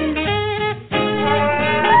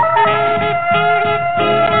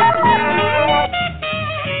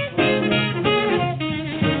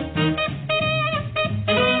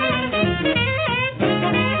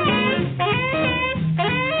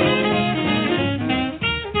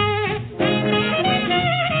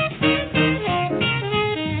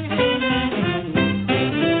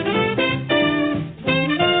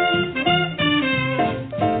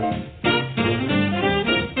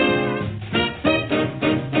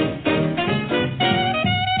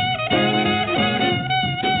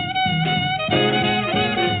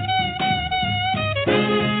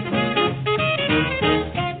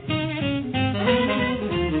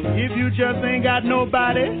 Got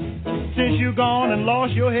nobody since you gone and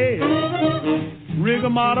lost your head. Rigor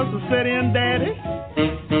mortis will set in, daddy.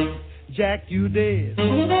 Jack, you dead.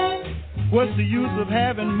 What's the use of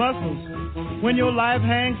having muscles when your life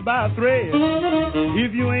hangs by a thread?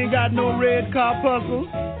 If you ain't got no red corpuscles,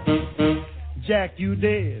 Jack, you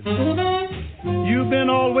dead. You've been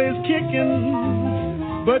always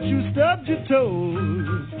kicking, but you stubbed your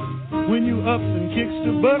toes when you ups and kicks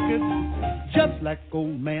the bucket, just like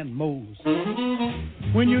old man Mose.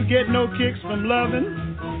 When you get no kicks from loving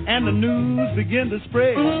and the news begin to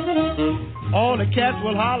spread, all the cats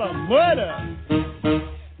will holler, murder!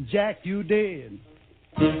 Jack, you dead.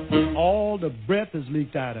 All the breath is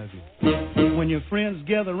leaked out of you. When your friends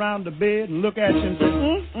gather around the bed and look at you and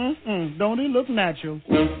say, don't he look natural?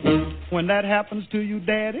 When that happens to you,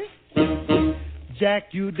 daddy, Jack,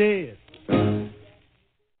 you dead.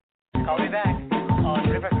 Call me back on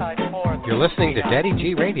Riverside 4. You're listening to Daddy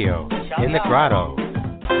G Radio in the Grotto.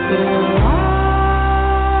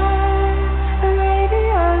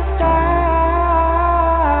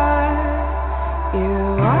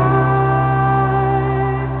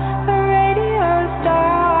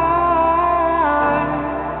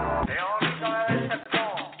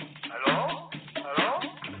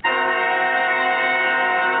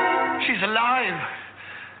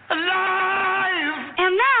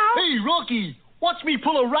 Rocky, watch me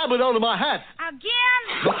pull a rabbit out of my hat. Again?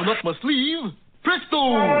 Nothing up my sleeve.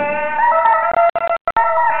 Presto!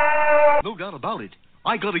 No doubt about it.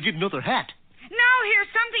 I gotta get another hat. Now here's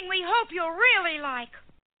something we hope you'll really like.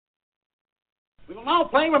 We will now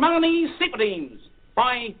play Romani's Sympathies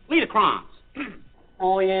by Liederkranz.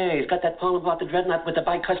 Oh, yeah, he's got that poem about the dreadnought with the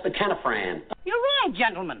bicuspid canifran. You're wrong,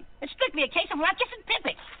 gentlemen. It's strictly a case of Ratchis and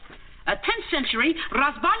Pippets. A 10th century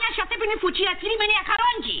Razbanya Shatepinifuchi Atirimenia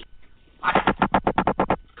Karonji.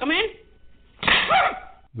 Come in.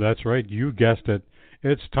 That's right, you guessed it.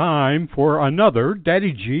 It's time for another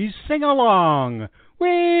Daddy G sing-along.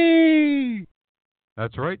 Whee!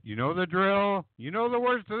 That's right, you know the drill. You know the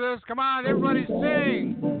words to this. Come on, everybody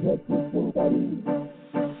sing.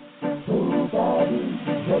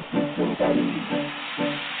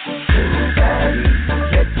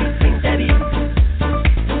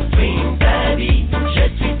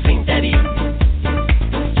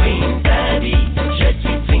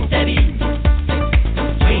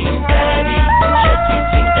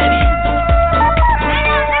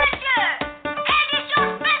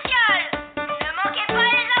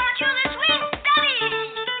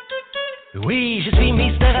 Oui, je suis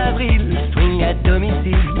Mister Avril, swing à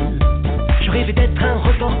domicile. Je rêvais d'être un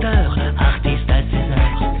reporter, artiste à 16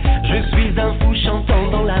 heures. Je suis un fou chantant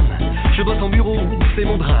dans l'âme. Je bosse en bureau, c'est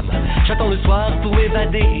mon drame. J'attends le soir pour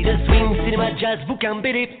m'évader de swing, cinéma, jazz, bouquin,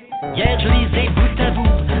 BD. Hier je lisais bout à bout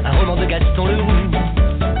un roman de Gaston Leroux.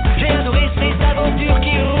 J'ai adoré ces aventures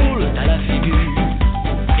qui roulent à la figure.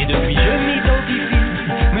 Et depuis je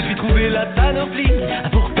m'identifie, me suis trouvé la panoplie.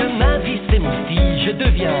 Pour que ma vie s'émoustille, je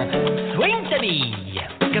deviens swing tabby.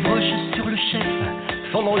 Gavroche sur le chef,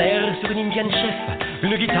 fondant l'air sur une Indian chef.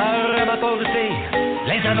 Une guitare à ma portée,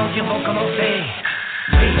 les aventures vont commencer.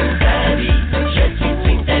 Swing tabby, je suis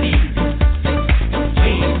swing tabby.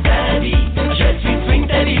 Swing tabby, je suis swing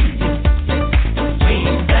tabby.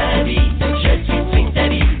 Swing tabby, je suis swing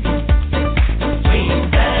tabby. Swing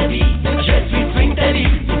tabby, je suis swing tabby.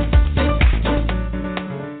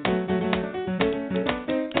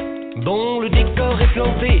 Bon, le décor est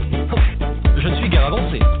planté. Je ne suis guère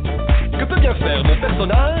avancé. Que peut bien faire mon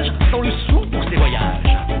personnage sans le sou pour ses voyages?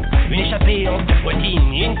 Une échappée en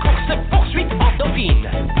poitrine, une course-poursuite en dauphine,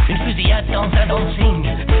 une fusillade dans un dancing.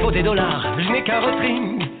 Faut des dollars, je n'ai qu'un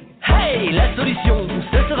retring. Hey, la solution,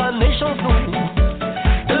 ce sera mes chansons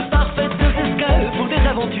de parfaites escales pour des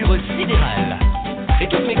aventures sidérales. Et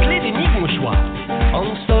toutes mes clés d'énigmes au choix,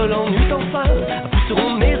 en sol, en ut, en fa,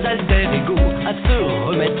 pousseront mes alter égaux à se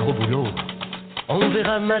remettre au boulot. On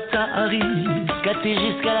verra Mata Harry, scatter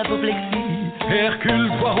jusqu'à l'apoplexie.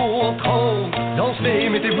 Hercule Poirot en transe, dansez,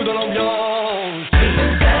 mettez-vous dans l'ambiance.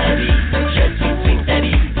 Swing Daddy, je suis Swing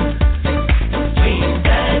Daddy. Swing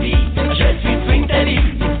Daddy, je suis Swing Daddy.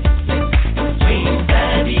 Swing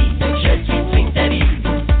Daddy, je suis Swing Daddy.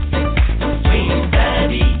 Swing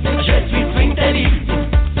Daddy, je suis Swing Daddy.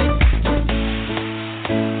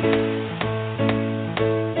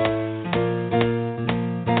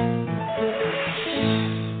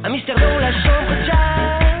 Un mystère dans la chambre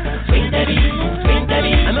jazz. Swing Daddy, Swing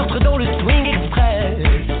Daddy. Un meurtre dans le Swing Express.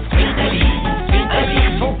 Swing Daddy, Swing Daddy.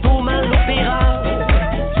 Un fantôme à l'opéra.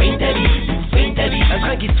 Swing Daddy, Swing Daddy. Un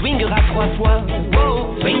train qui swingera 3 fois.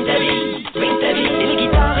 Wow. Swing Daddy, Swing Daddy. Et les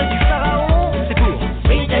guitares du pharaon, c'est pour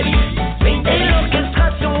Swing Daddy, Swing Daddy. Et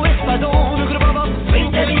l'orchestration espadon de Grotto. Swing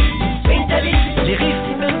Daddy, Swing Daddy. Les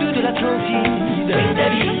riffs perdus de l'Atlantide. Swing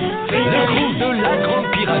Daddy, Swing Daddy. Le groupe de la grande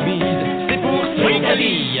pyramide, c'est pour Swing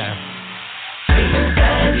Daddy. Swing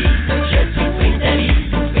Daddy, je suis Swing Daddy.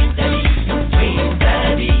 Swing Daddy, Swing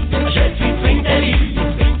Daddy, je suis Swing Daddy.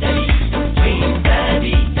 Swing Daddy, Swing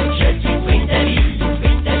Daddy, je suis Swing Daddy.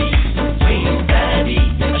 Swing Daddy, Swing Daddy,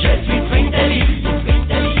 je suis Swing Daddy. Swing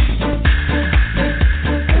Daddy,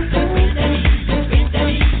 Swing Daddy, Swing Daddy,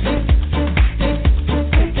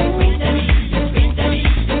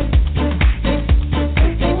 Swing Daddy,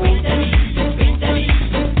 Swing Daddy,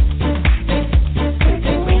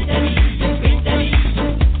 Swing Daddy, Swing Daddy.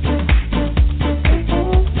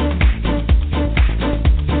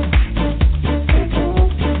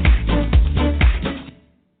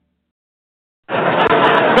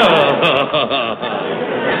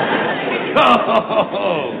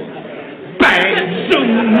 Bang!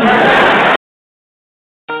 Zoom!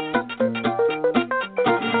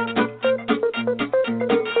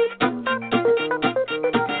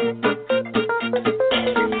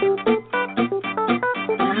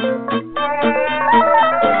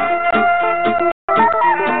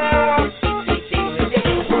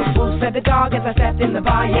 Said the dog as I sat in the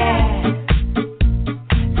bar, yeah.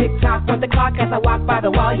 Tick-tock with the clock as I walk by the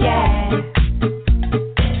wall, yeah.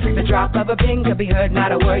 The drop of a pin could be heard,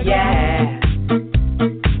 not a word, yeah.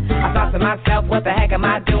 I thought to myself, what the heck am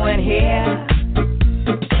I doing here?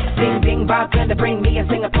 Ding, ding, bartender, bring me a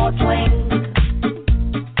Singapore sling.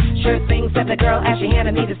 Sure thing, said the girl as she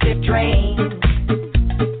handed me the stiff drink.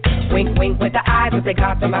 Wink, wink with the eyes as they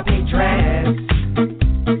caught to my pink dress.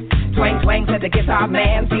 Twang, twang, said the guitar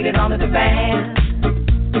man seated on the divan.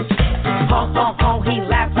 Honk, honk, honk, he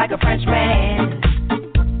laughed like a Frenchman.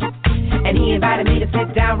 And he invited me to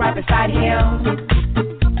sit down right beside him.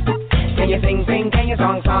 Can you sing, sing, can you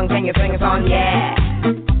song, song, can you sing a song, yeah.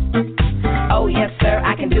 Oh yes sir,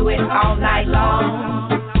 I can do it all night long.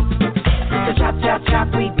 So chop, chop,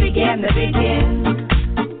 chop, we begin to begin.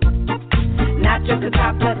 Not just the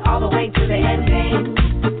top, but all the way to the ending.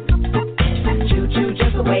 Choo choo,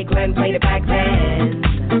 just the way Glenn played it back then.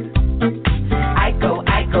 I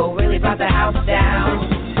go, really brought the house down.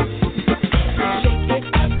 Shake it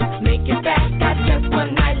up, make it back. Got just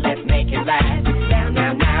one night, let's make it last. Down,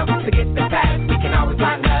 now, now, forget the past. We can always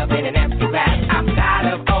find love in an empty glass. I'm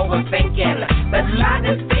tired of overthinking. Let's line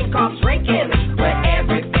this thing called drinking, where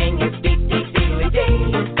everything is deep, deep, deeply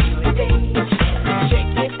deep.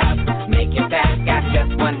 Shake it up, make it back. Got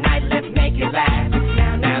just one night, let's make it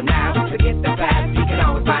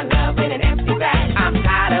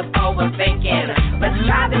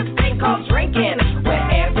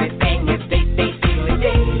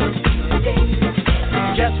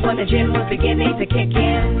the gin was beginning to kick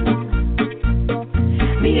in,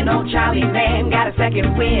 me and old Charlie Man got a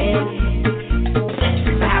second wind.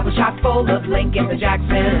 The house was chock full of Lincolns and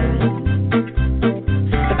Jacksons.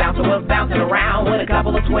 The bouncer was bouncing around with a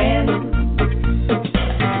couple of twins.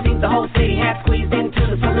 Seems the whole city had squeezed into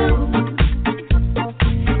the saloon.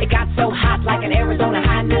 It got so hot like an Arizona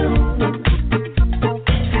high noon.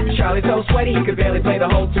 Charlie so sweaty he could barely play the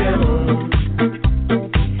whole tune.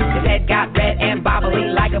 His head got red and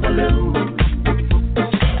bobbly like a balloon.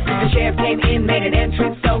 The sheriff came in, made an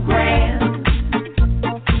entrance so grand,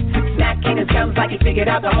 smacking his gums like he figured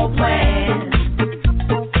out the whole plan.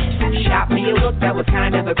 Shot me a look that was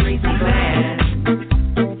kind of a greasy plan.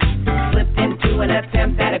 Slipped into an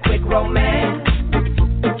attempt at a quick romance.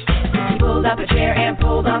 He pulled up a chair and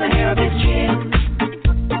pulled on the hair of his chin,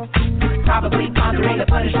 probably pondering the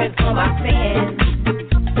punishment for my sin.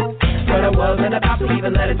 But I wasn't about to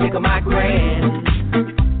even let it tickle my grin.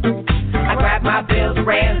 I grabbed my bills,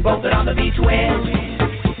 ran, bolted on the beach wind.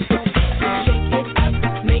 Shake it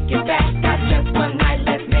up, make it fast. Got just one night,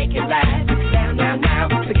 let's make it last. Now, now, now,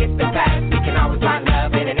 forget the past. We can always find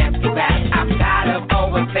love in an empty glass. I'm tired of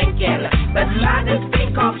overthinking. Let's lie this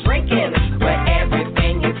thing called drinking, where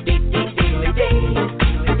everything is deep, deep, deeply deep.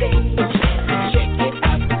 Shake it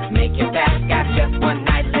up, make it fast. Got just one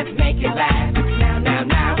night, let's make it last. Now, now,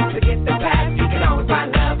 now, forget the past. We can always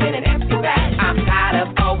find love in an empty glass. I'm tired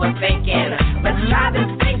of overthinking. Let's try this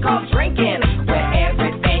thing called drinking, where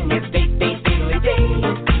everything is deep, deep, deeply deep.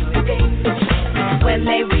 When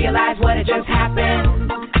they realized what had just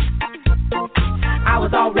happened, I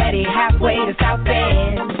was already halfway to South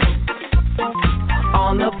Bend,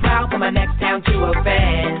 on the prowl for my next town to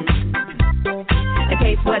offend, and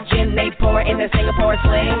taste what gin they pour in their Singapore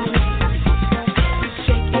sling.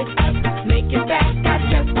 Shake it up, make it fast. Got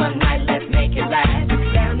just one night, let's make it last.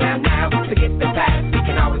 Now, now, now, forget the past. We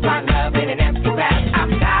can always find love in an empty glass.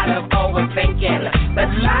 I'm tired of overthinking.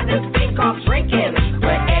 Let's try this thing called drinking,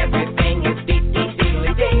 where everything is deep, deep,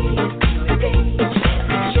 deeply deep.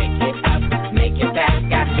 Shake it up, make it fast.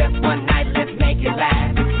 Got just one night, let's make it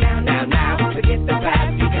last. Now, now, now, forget the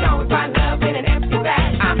past. You can always find love in an empty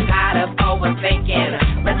glass. I'm tired of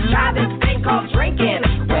overthinking. Let's try this thing called drinking,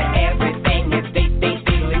 where everything is deep, deep,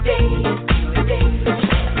 deeply deep.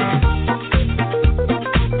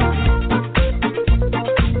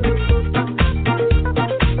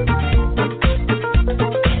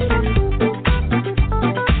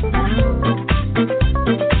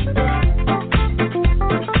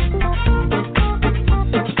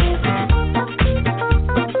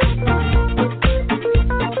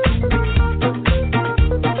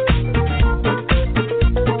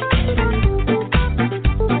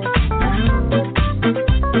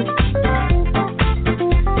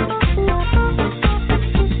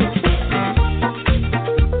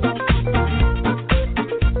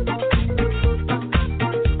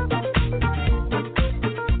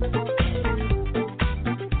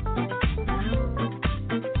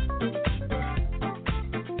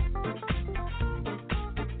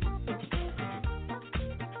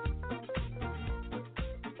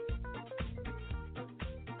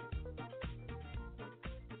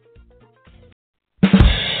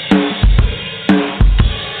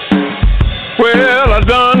 Well, I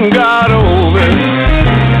done got over it.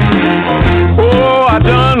 Oh, I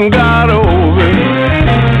done got over it.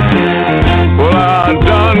 Well, I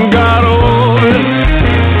done got over it.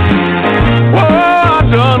 Oh, I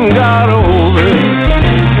done got over it.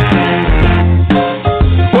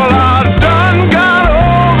 Well, I done got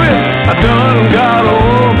over it. I done got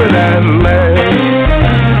over it at last.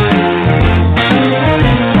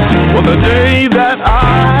 Well, the day that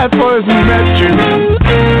I first met you,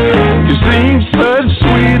 you seemed such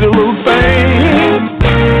sweet little thing,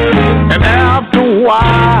 and after a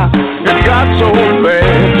while it got so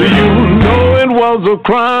bad. Do you know it was a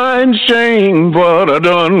crying shame? But I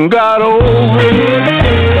done got over it.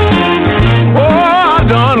 Oh, I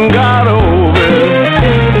done got over it.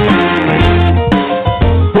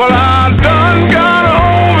 Well, I done got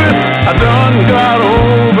over it. I done got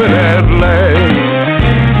over it at last.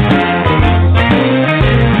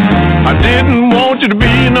 I didn't want you to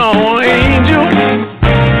be no angel,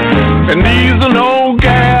 and neither no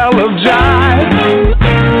gal of jive.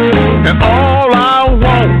 And all I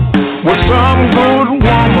want was some good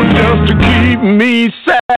woman just to keep me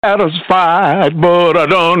satisfied. But I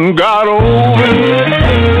done got over it.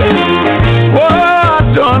 Well,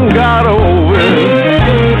 I done got over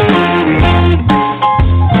it.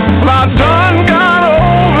 Well, I done got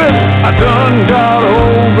over it. I done got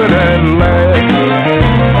over it at last.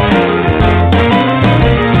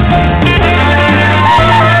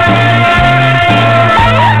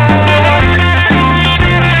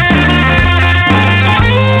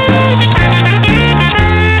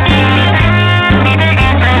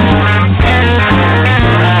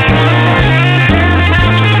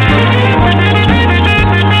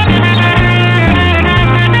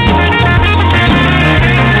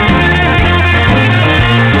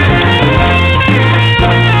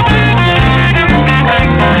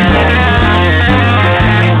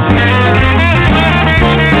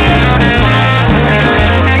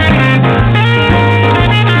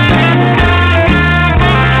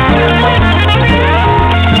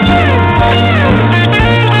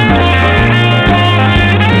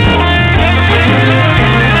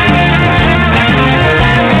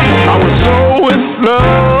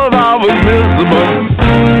 was miserable.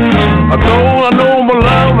 I know my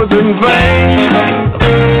love was in vain.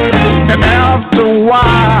 And after a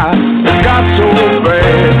while, it got so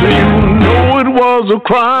bad. You know it was a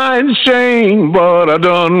crying shame, but I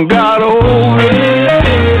done got over it.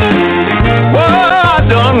 Well, I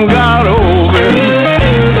done got over it.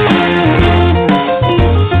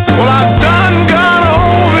 Well, I done got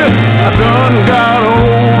over it. I done got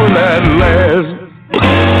over that last.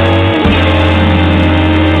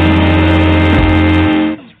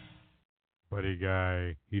 Buddy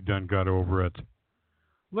guy, he done got over it.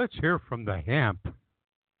 Let's hear from the Hamp.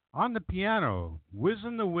 On the piano, Whiz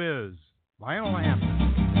and the Whiz, Lionel Hampton.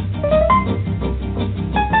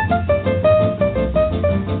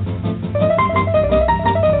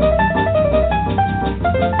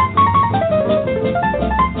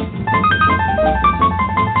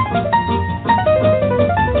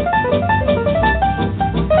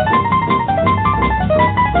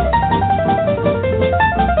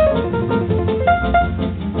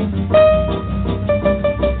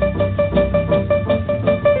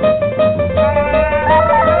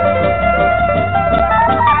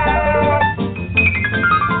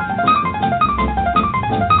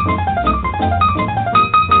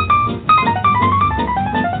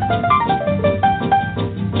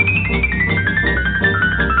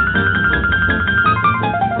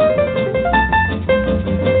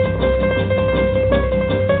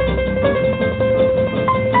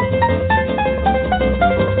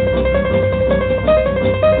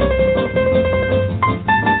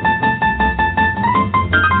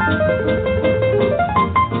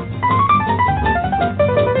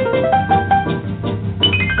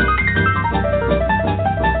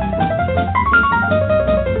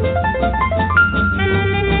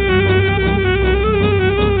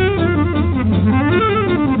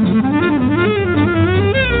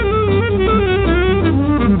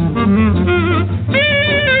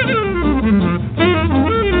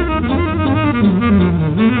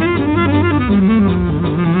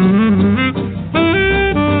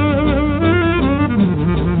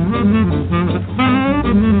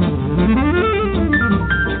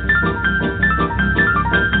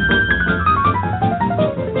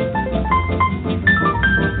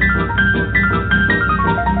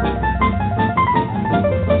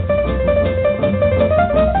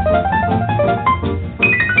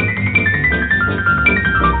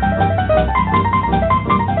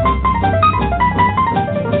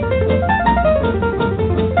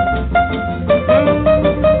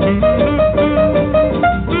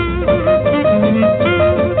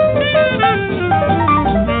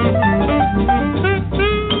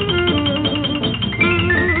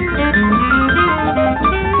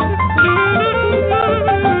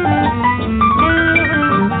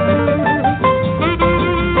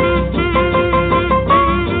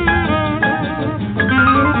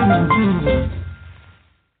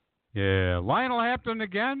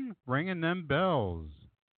 Again, ringing them bells.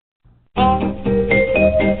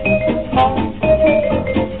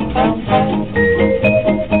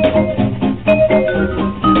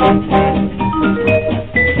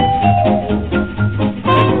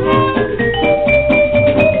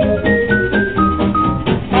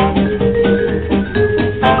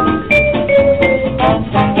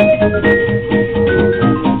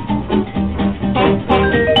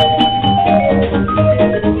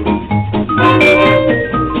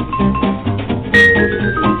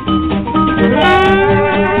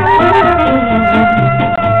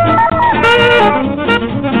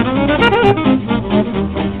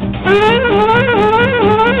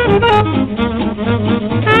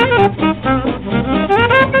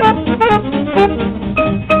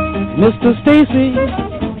 Mr. Stacy,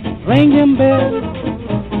 ring them bells.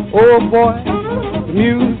 Oh boy, the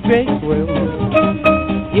music swell.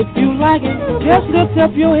 If you like it, just lift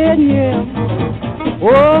up your head and yell.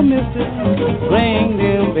 Oh, mister, ring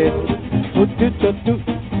them bells.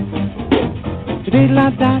 Today la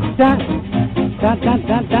da da da da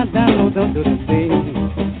da da da no don't do the thing.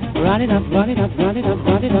 Run it up, run it up, run it up,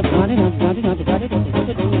 run it up, run it up, run it up, run it up, run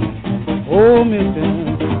it up. Oh, mister,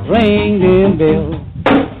 ring them bells.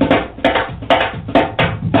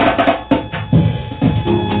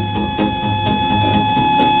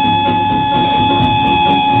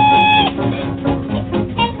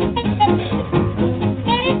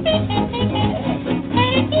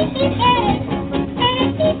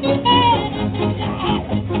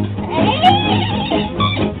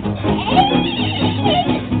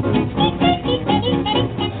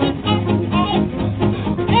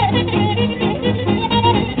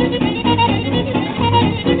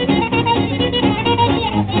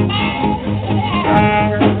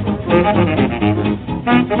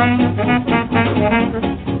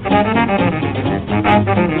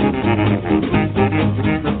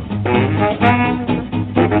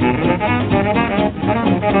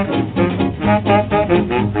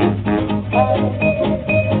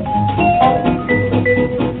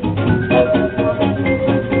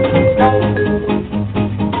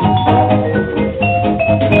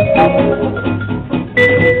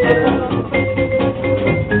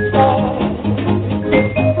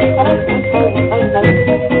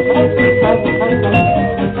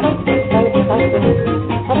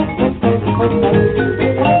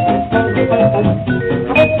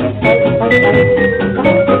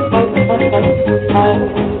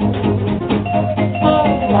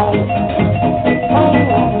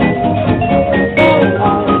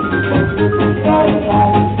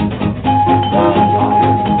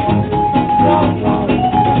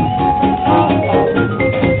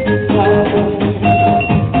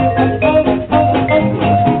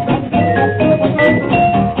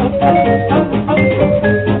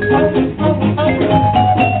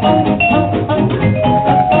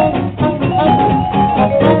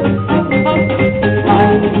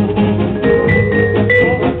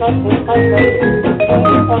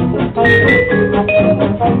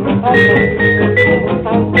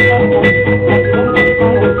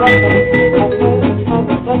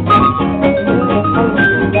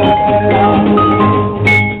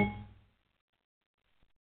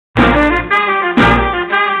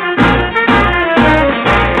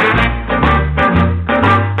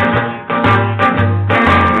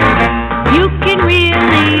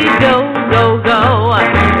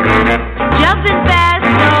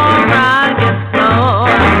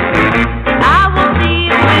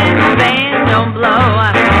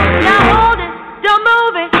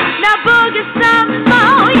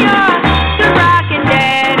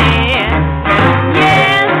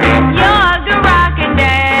 You're a good rockin'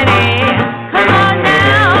 daddy.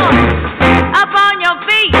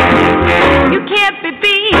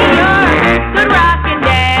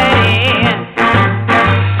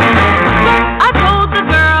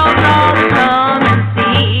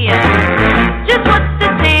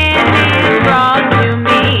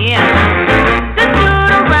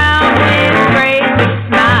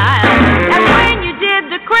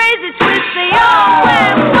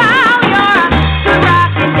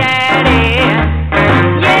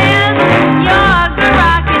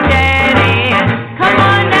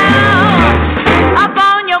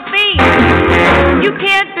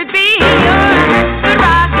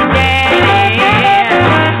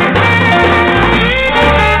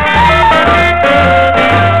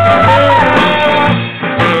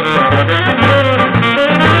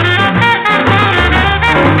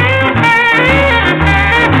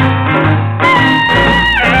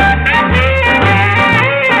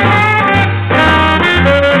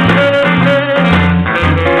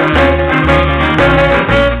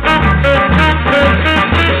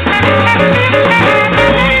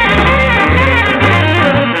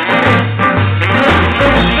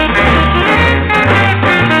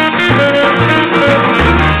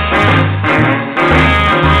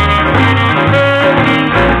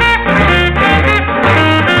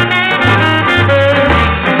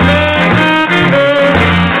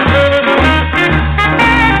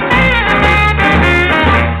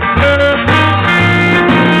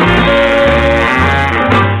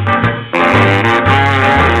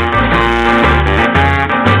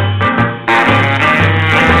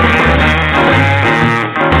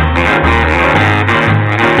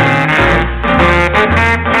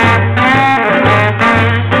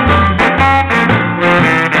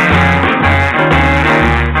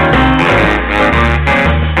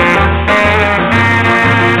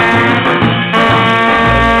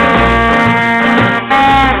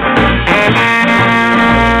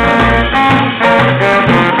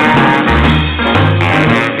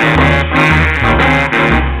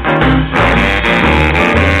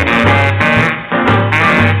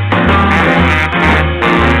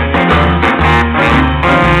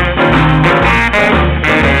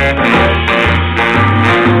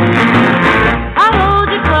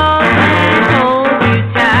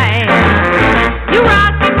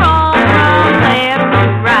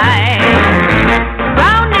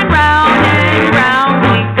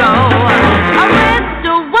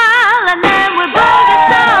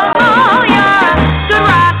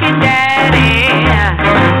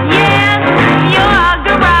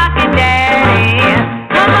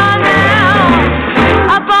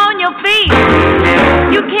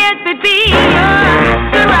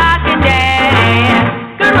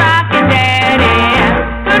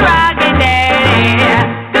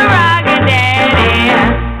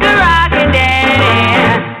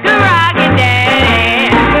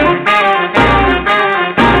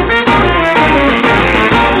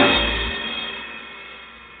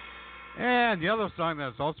 another song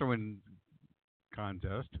that's also in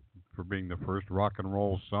contest for being the first rock and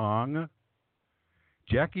roll song.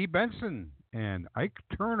 Jackie Benson and Ike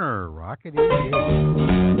Turner, Rocket 88.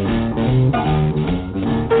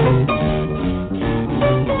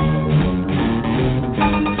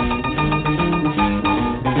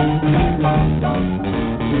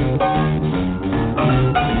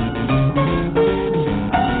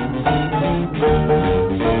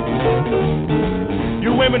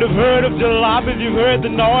 Women have heard of jalopies, you've heard the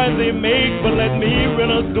noise they make, but let me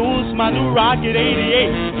introduce my new Rocket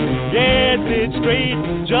 88. Yes, it's straight,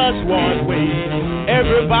 just one way.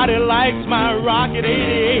 Everybody likes my Rocket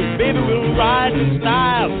 88. Baby, we'll ride in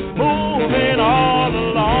style, moving all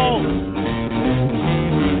along.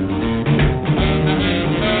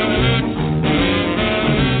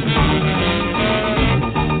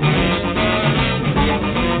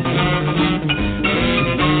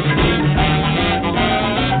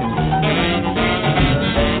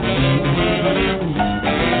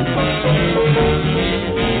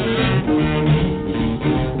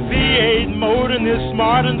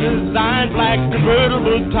 Smart and designed, black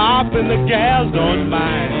convertible top, and the gals don't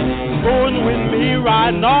mind going with me,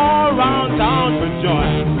 riding all around town for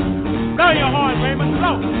joy. Blow your horn, Raymond,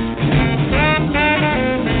 blow.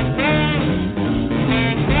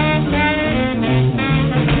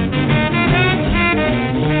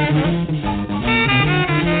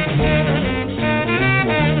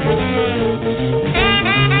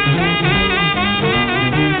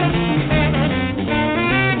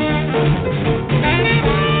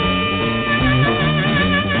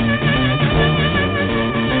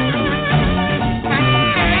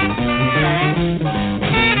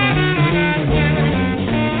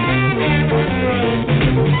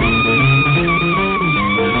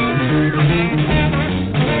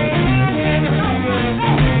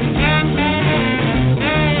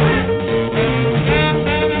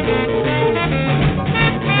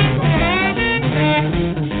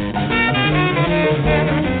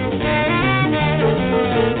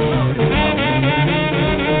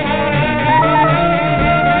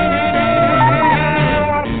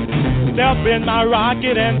 In my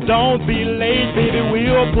rocket and don't be late, baby.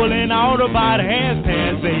 We're pulling out about half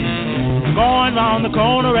past 8. Going round the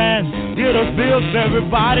corner and get a bill.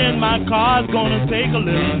 Everybody in my car's gonna take a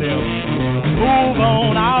little nip. Move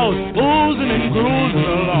on out, oozing and cruising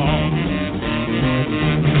along.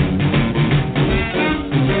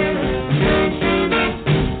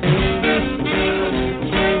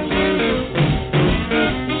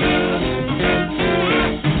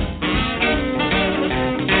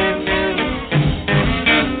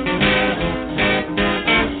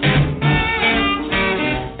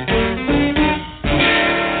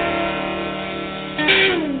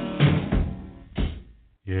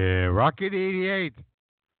 Rocket 88.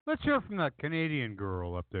 Let's hear from that Canadian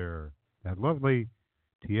girl up there. That lovely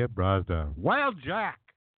Tia Brazda. Wild Jack.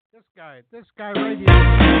 This guy right here.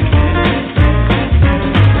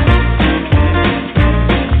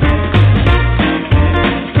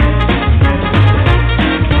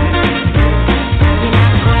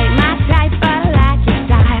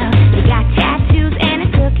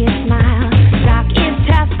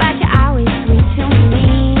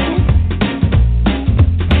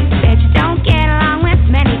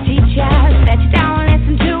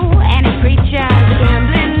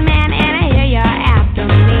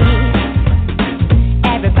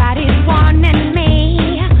 Everybody's wanting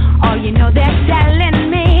me.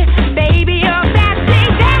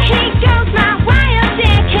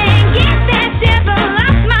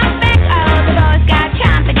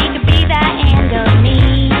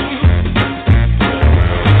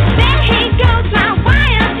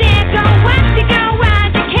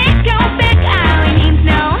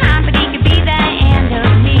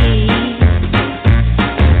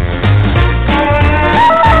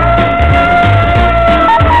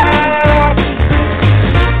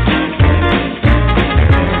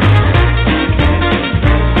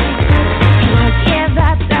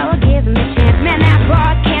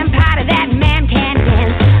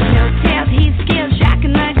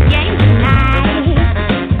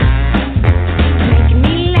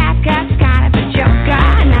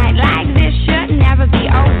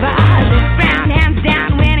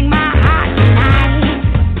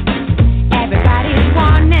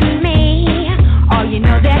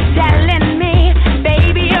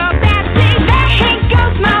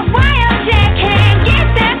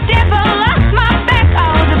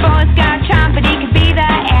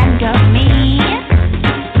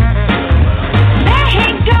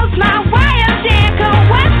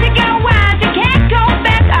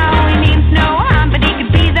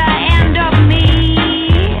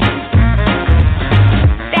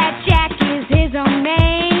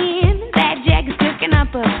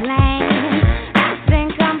 plane. I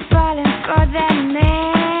think I'm falling for that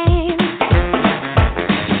man.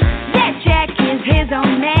 That Jack is his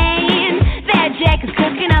own man. That Jack is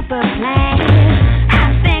cooking up a plan.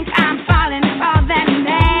 I think I'm falling for that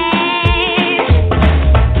man.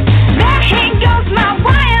 There he goes, my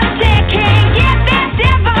wild Jack. Can't get that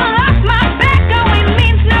devil off my back. Oh, it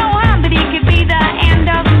means no harm, but he could be the end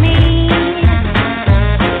of me.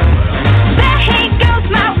 There he goes,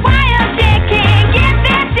 my wild Jack. Can't get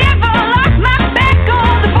that devil off my back.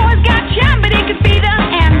 Oh, the boy's got charm, but he could be the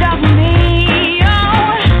end of me.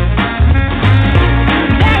 Oh,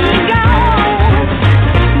 there he goes,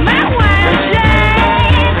 my wild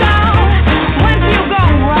Jack. Oh, once you go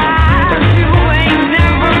wild, you ain't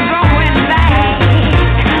never going back.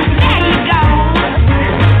 There you go,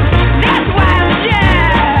 that's wild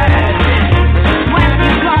Jack. Once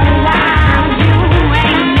you go wild, you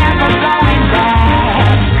ain't never going back.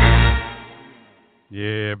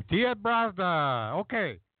 Yeah, Tia Brazda.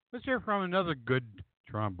 Okay, let's hear from another good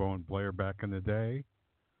trombone player back in the day,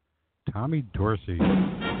 Tommy Dorsey.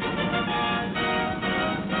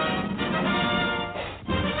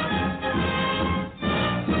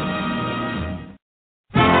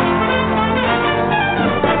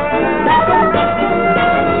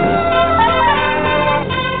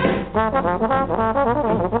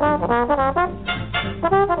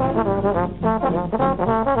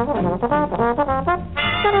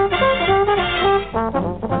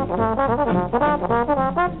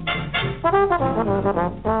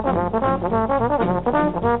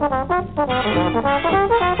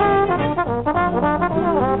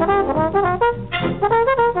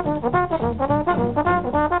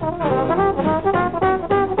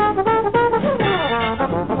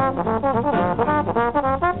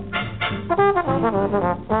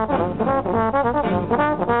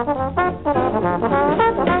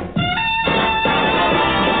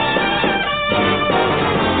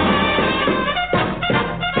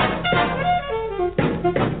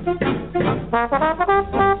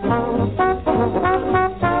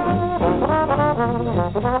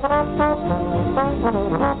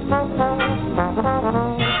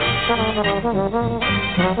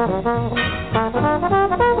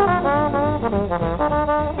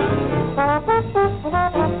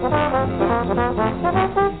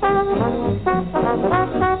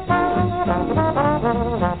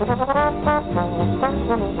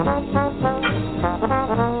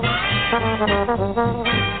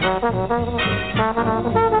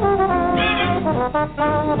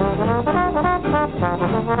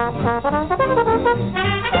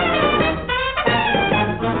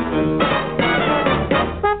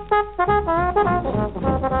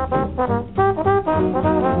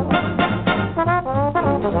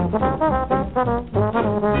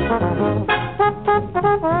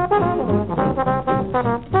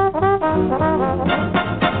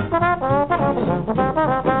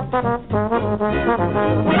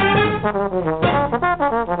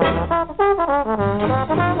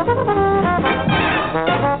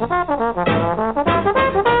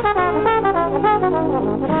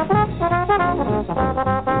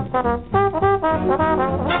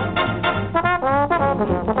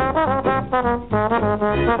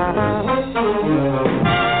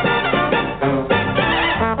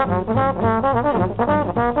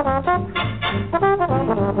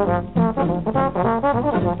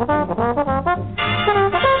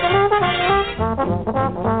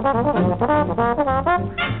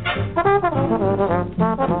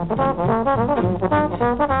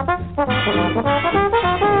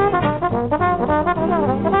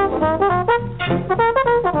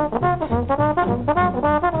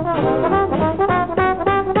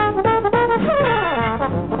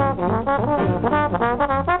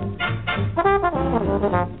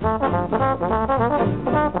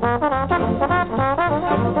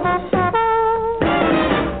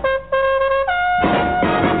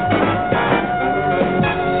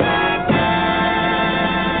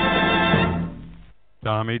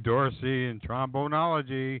 Tommy Dorsey in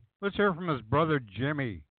trombonology. Let's hear from his brother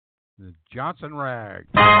Jimmy, the Johnson Rag.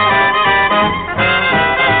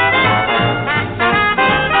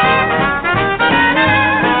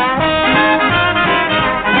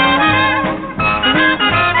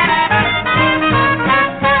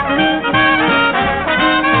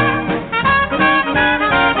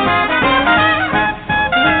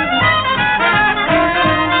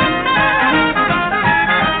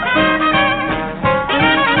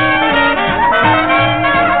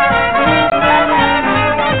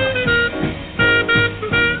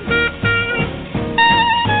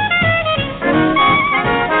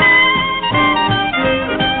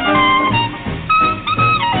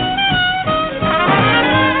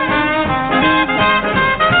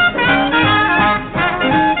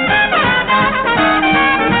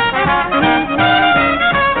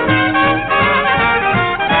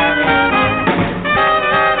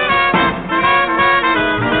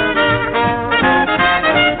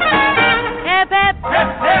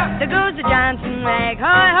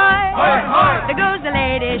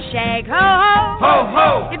 shag. Ho, ho. Ho,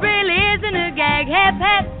 ho. It really isn't a gag. Hep,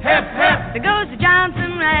 hep. Hep, hep. There goes the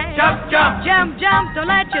Johnson rag. Jump, jump. Jump, jump. Don't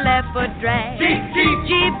let your left foot drag. Jeep, jeep.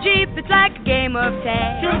 Jeep, jeep. It's like a game of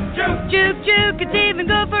tag. Juke, juke. Juke, juke. It's even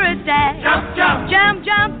good for a stag. Jump, jump. Jump,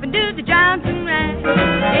 jump. And do the Johnson rag.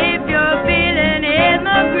 If you're feeling in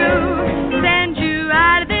the groove, send you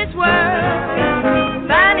out of this world.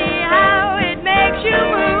 Funny how it makes you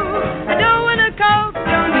move. I don't want to coke.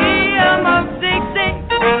 Don't be a moke. Zig, zig.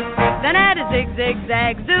 Then add a zig, zig,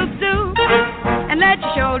 zag. Zoop, zoop. And let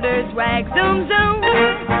your shoulders wag. Zoom, zoom.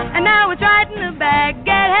 And now it's right in the bag.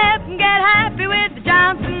 Get hip and get happy with the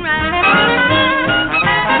Johnson rag.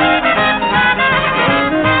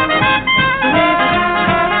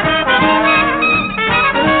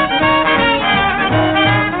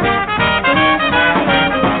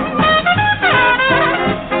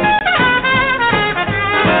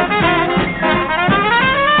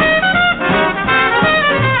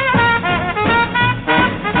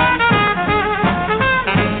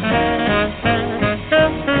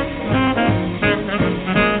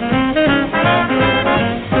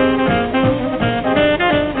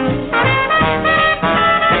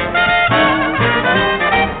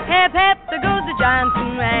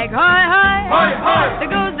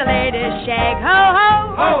 Shag, ho,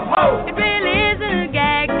 ho, ho, ho. It really isn't a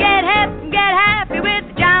gag. Get hip and get happy with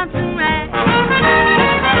the Johnson rag.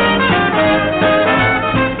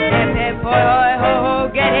 Hip, hip, hoy, hoy, ho, ho.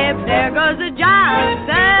 Get hip, there goes the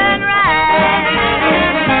Johnson rag.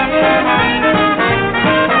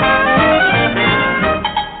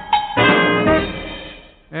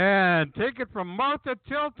 And take it from Martha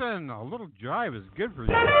Tilton. A little jive is good for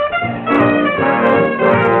you.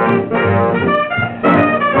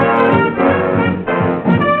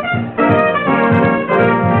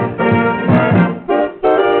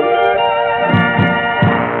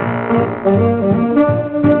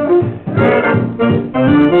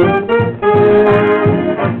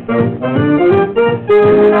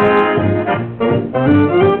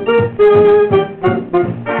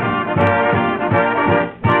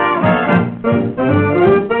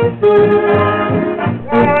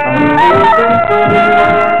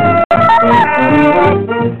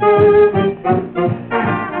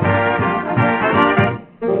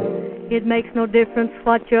 It makes no difference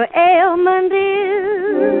what your ailment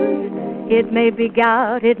is. It may be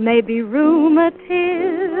gout, it may be rheumatism.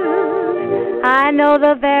 I know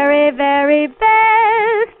the very, very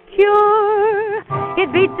best cure.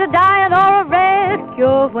 It beats a diet or a rest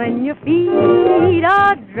cure when your feet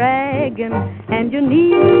are dragging and your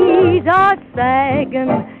knees are sagging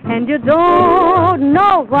and you don't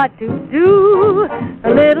know what to do. A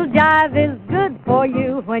little jive is good for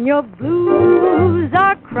you when your blues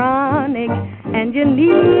are chronic and you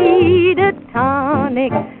need a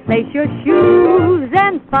tonic. Lace your shoes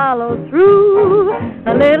and follow through.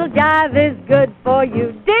 A little jive is good for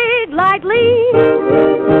you. Dig lightly,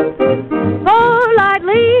 pull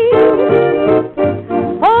lightly,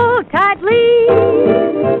 hold tightly.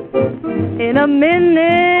 In a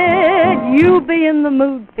minute you'll be in the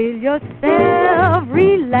mood. Feel yourself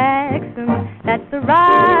relaxing. That's the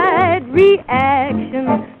right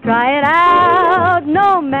reaction. Try it out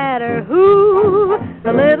no matter who.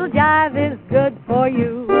 The little jive is good for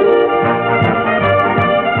you.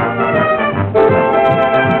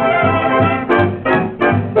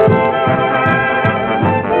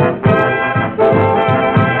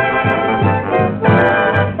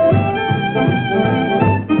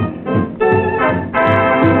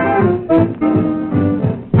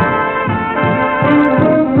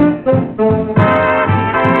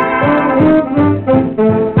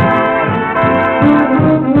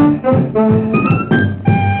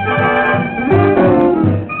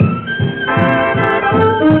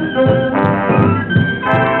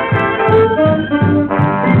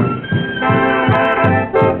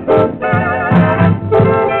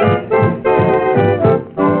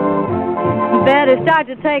 Start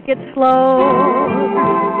to take it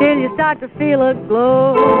slow till you start to feel a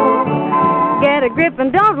glow. Get a grip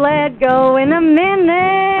and don't let go. In a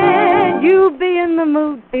minute you'll be in the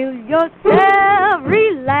mood. Feel yourself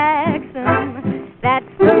relaxing. That's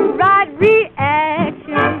the right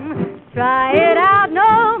reaction. Try it out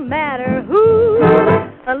no matter who.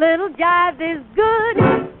 A little jive is good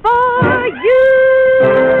for you.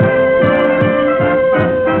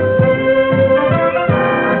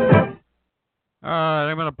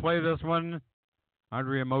 I'm going to play this one.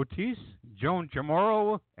 Andrea Motis, Joan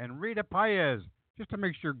Chamorro, and Rita Paez, just to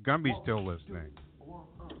make sure Gumby's still listening.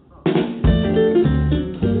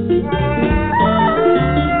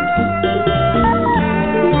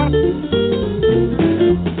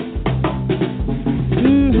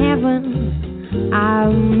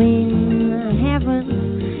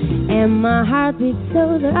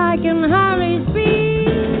 so that I can hardly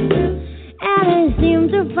speak. And I seem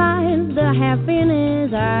to find the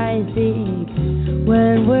happiness I seek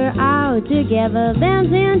when we're out together,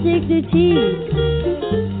 dancing cheek to cheek.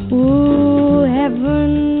 Ooh,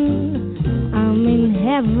 heaven, I'm in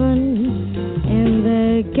heaven, and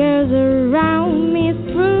the girls around me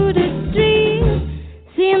through the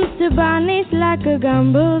streets seems to vanish like a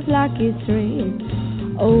gumball's lucky street.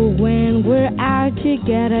 Oh, when we're out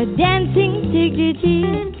together, dancing cheek to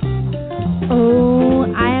cheek. Oh,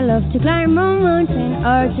 I love to climb a mountain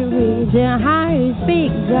or to reach the highest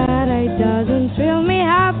peak, but it doesn't thrill me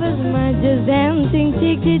half as much as dancing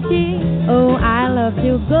cheek to cheek. Oh, I love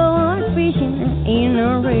to go fishing in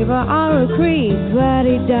a river or a creek, but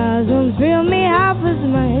it doesn't thrill me half as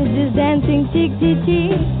much as dancing cheek to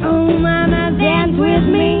cheek. Oh, mama, dance with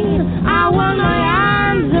me. I want my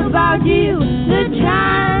arms about you. The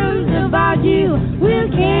charms about you will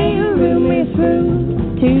carry me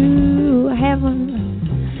through to heaven.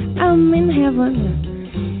 I'm in heaven,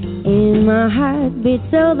 and my heart beats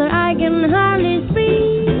so that I can hardly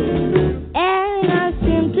speak, and I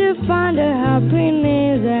seem to find the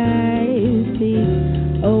happiness I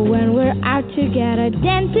seek. Oh, when we're out together,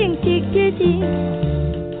 dancing cheek to cheek.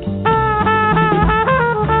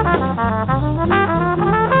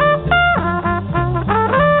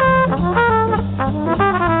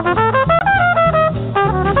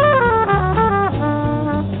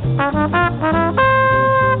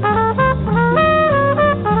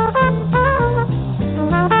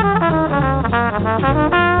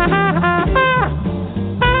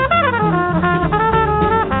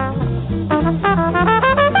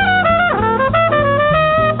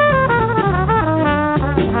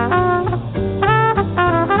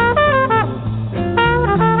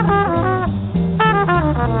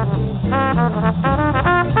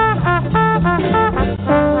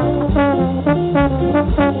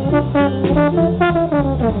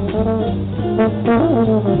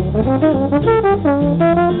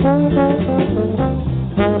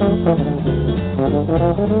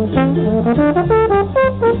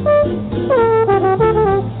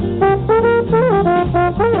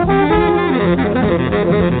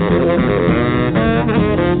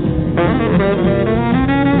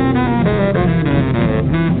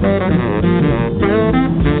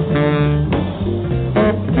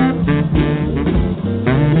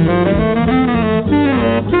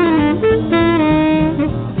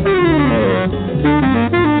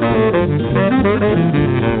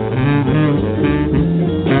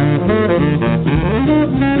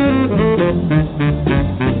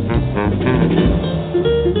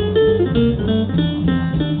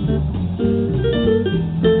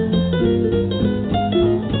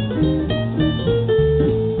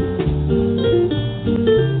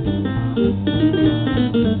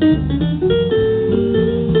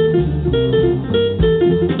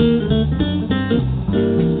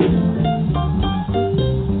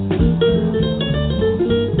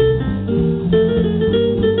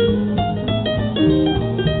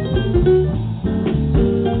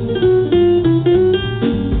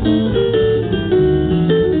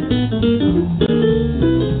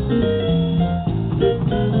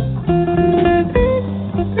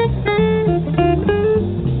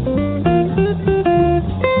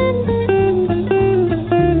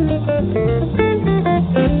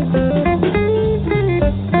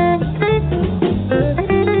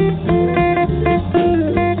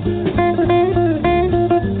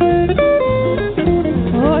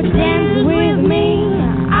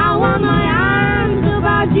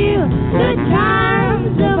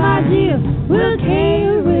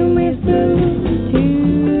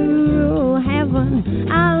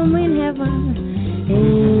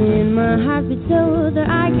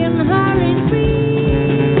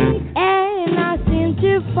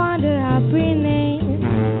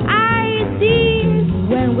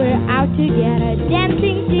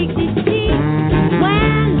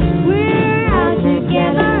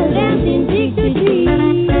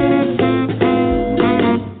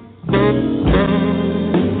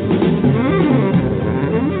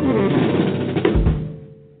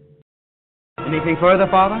 Anything further,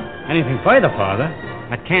 Father? Anything further, Father?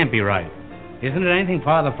 That can't be right. Isn't it anything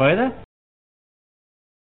farther further?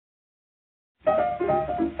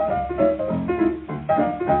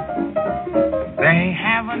 They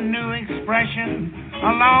have a new expression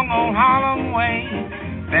along old Harlem way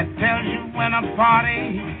that tells you when a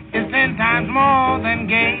party is 10 times more than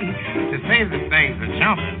gay. To say that things are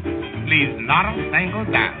jumping leaves not a single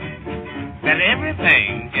doubt that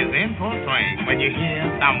everything is in full swing when you hear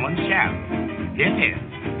someone shout. It is.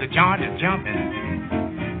 The joint is jumping.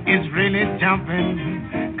 It's really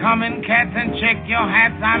jumping. Come in, cats, and check your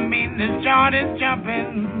hats. I mean, this joint is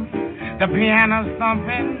jumping. The piano's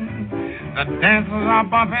thumping. The dancers are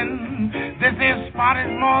bumping. This here spot is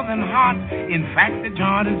more than hot. In fact, the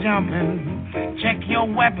joint is jumping. Check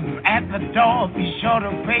your weapons at the door. Be sure to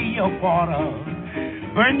pay your quarter.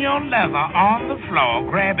 Burn your leather on the floor.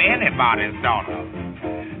 Grab anybody's daughter.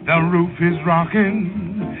 The roof is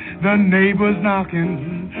rocking. The neighbors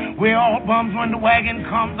knocking. We're all bums when the wagon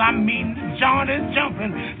comes. I mean, the joint is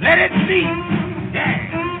jumping. Let it be. Yeah.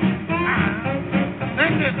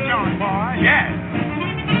 Sing this joint, boy. Yeah.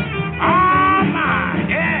 Oh, my.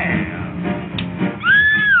 Yeah.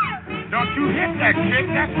 Don't you hit that chick.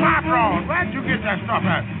 That's my broad. Where'd you get that stuff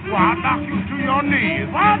at? Well, I'll knock you to your knees.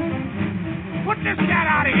 What? Put this cat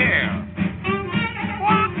out of here.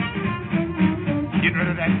 What? Get rid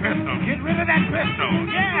of that pistol. Get rid of that pistol.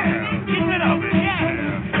 Yeah. Get rid of it.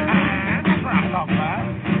 Yeah. That's what I'm talking about.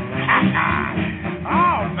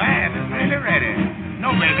 Oh, man, it's really ready.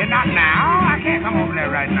 No, baby, not now. I can't come over there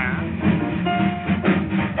right now.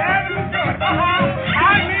 Yeah, this is good.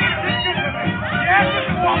 I need this good. Yes, this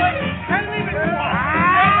is woman. Tell me this is woman.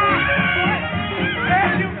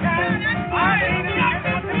 Yes, you can. I need it.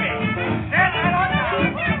 That's what to me. Yes, I don't know.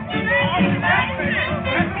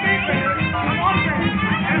 That's me, baby. Come on, baby.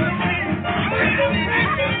 That's me.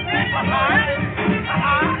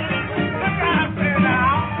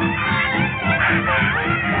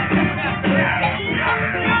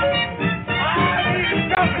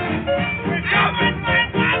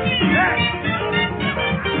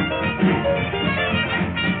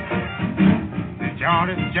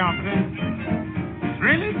 Is jumping, it's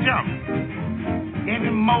really jumping. Every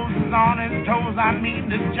Moses on his toes, I mean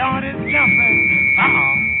the joint is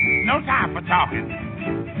jumping. No time for talking.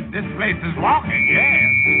 This place is walking,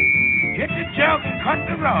 yes. Get the jug and cut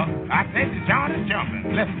the rug. I said the joint is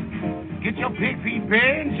jumping. Listen, get your pig feet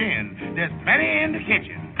bare and chin. There's plenty in the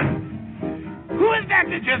kitchen. Who is that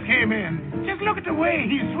just came in? Just look at the way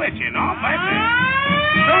he's switching. Oh, baby.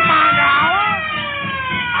 Don't mind the hour.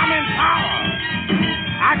 I'm in power.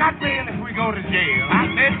 I got bail if we go to jail. I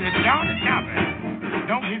said the joint is jumping.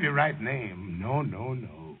 Don't give your right name. No, no,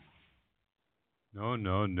 no. No,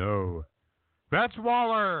 no, no. That's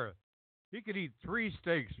Waller. He could eat 3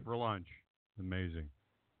 steaks for lunch. Amazing.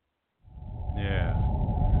 Yeah.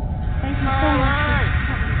 Thank you so much.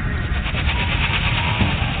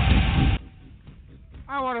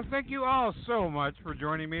 I want to thank you all so much for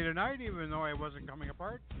joining me tonight, even though I wasn't coming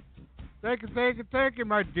apart. Thank you,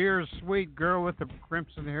 my dear sweet girl with the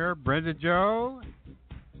crimson hair, Brenda Jo.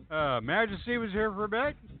 Majesty was here for a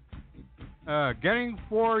bit. Getting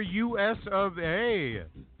for US of A.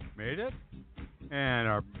 Made it. And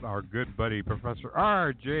our good buddy, Professor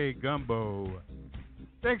R.J. Gumbo.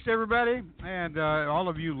 Thanks, everybody. And all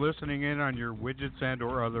of you listening in on your widgets and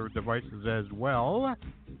or other devices as well.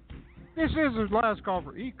 This is the last call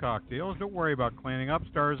for e-cocktails. Don't worry about cleaning up.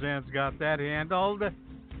 Starzan's got that handled.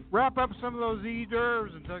 Wrap up some of those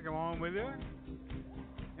e-derves and take them on with you.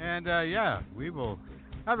 And, yeah, we will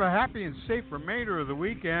have a happy and safe remainder of the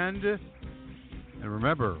weekend. And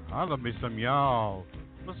remember, I love me some y'all.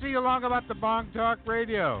 We'll see you along about the Bong Talk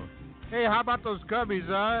Radio. Hey, how about those Cubbies,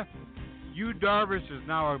 huh? You Darvish is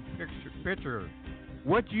now a pitcher.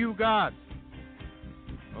 What you got?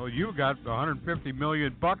 Oh, you got $150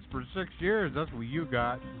 million for 6 years. That's what you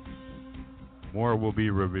got. More will be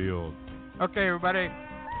revealed. Okay, everybody.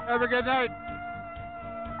 Have a good night.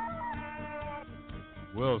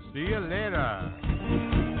 We'll see you later.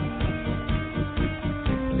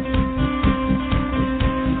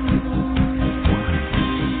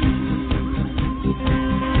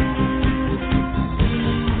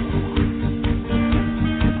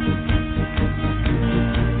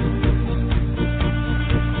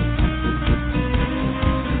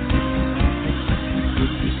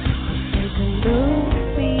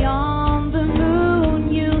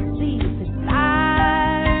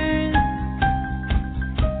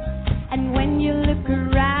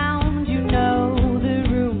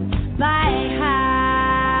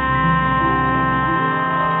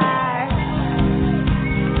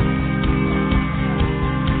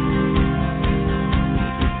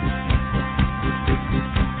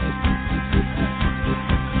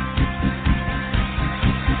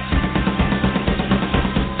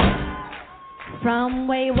 From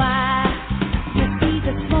way wide, you see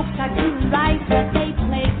the smoke like you light that they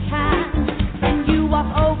play cat, and you walk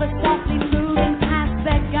over softly moving past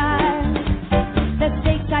that guy. The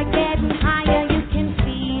stakes are getting higher, you can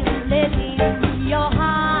feel it in your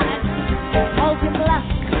heart. Hold your bluff,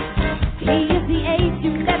 he is the ace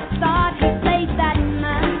you never thought he played that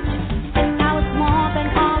much, and now it's more than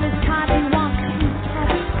all his cards he wants to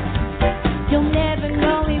touch.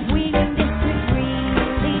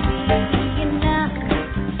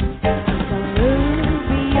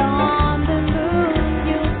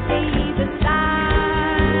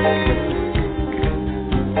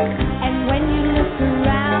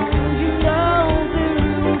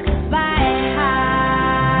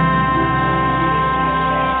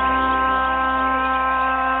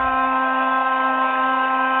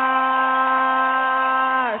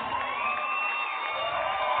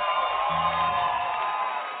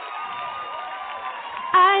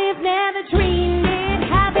 never dreamed it.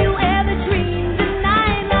 Have you ever dreamed a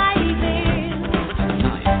night like this?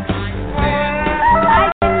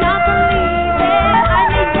 I cannot believe it. I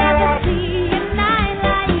may never see a night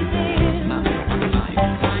like this.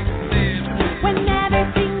 When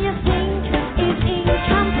everything you think is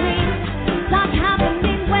incomplete, starts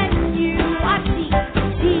happening when you are deep.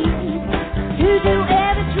 Did you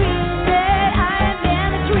ever dream that I have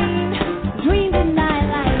never dreamed a night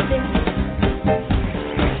like this?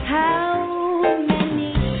 How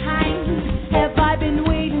many times have I been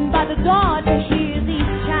waiting by the door to hear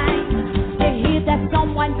these chimes? To hear that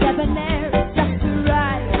someone debonair just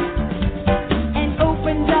arrived and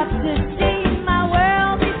opened up to see my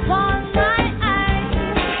world before my eyes.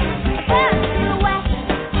 That silhouette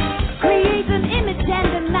creates an image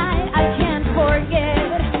and a night I can't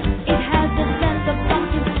forget. It has the sense of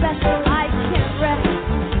something special I can't rest.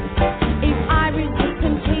 If I resist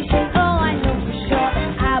temptation, oh, I know for sure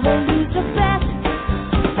I will lose the best.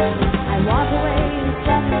 I walk away and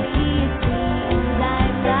suddenly it seems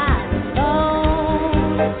I'm not alone.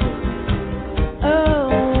 Oh,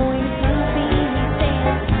 and to be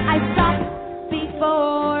said, I stop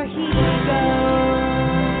before he goes.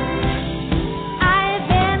 I've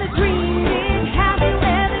never dreamed it. Have you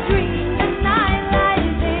ever dreamed a night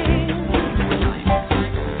like this?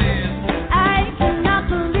 I cannot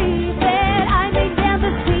believe it. I may never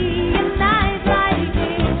see a night like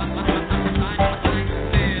this.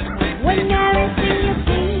 When everything you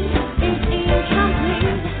think is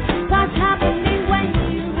incomplete, starts happening when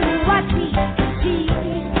you are deep.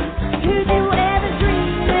 Could you ever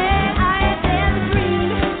dream it? I have never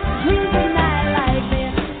dreamed a night like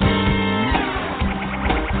this.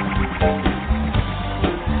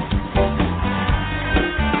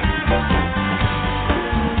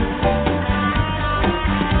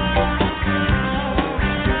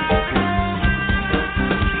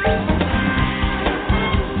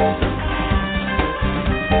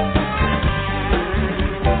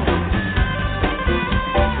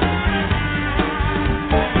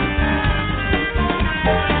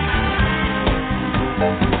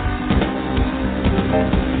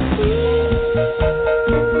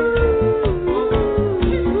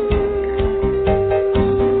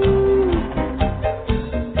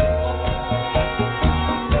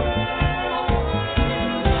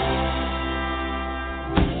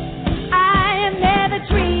 I have never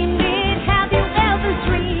dreamed it. Have you ever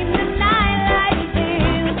dreamed a night like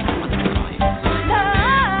this? No,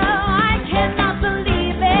 I cannot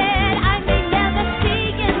believe it. I may never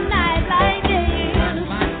see a night like this.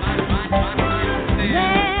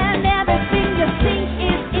 When everything you think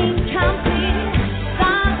is incomplete,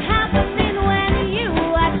 starts happening when you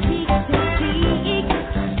are cheek to cheek.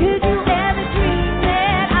 Could you ever dream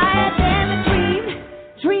that I have never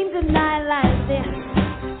dreamed a night like this?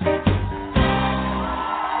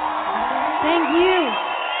 Thank you.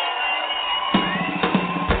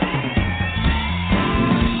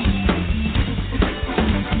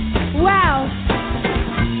 Wow.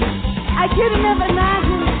 I couldn't have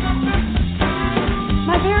imagined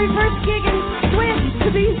my very first gig in Swiss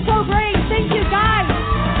to be so great. Thank you, guys.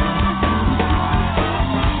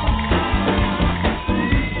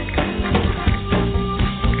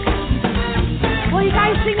 Will you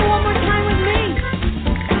guys sing it one more time with me?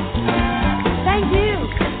 Thank you.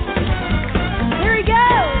 Here we go.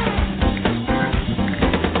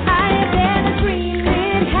 I have never dreamed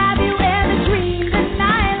it. Have you ever dreamed a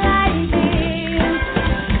night like this?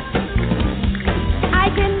 I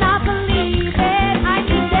cannot believe it. I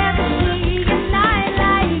may never see a night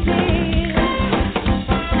like this.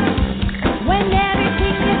 When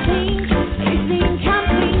everything you think is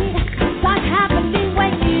incomplete, starts happening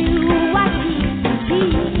when you are deep.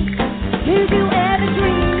 Did you ever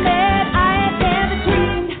dream that I have never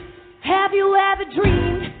dreamed? Have you ever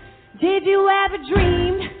dreamed? Did you ever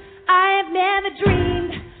dream? I have never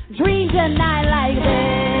dreamed a night like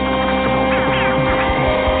this.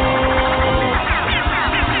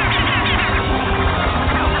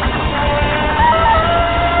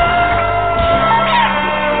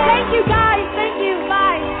 Thank you, guys. Thank you.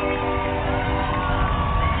 Bye.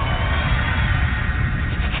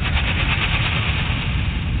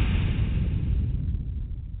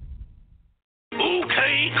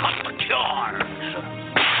 Okay, cut the car.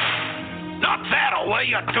 Knock that away,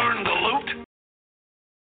 you darn galoot.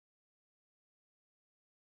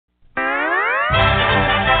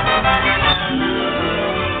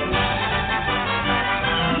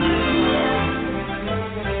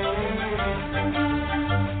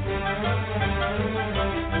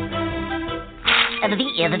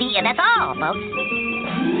 That's all, folks.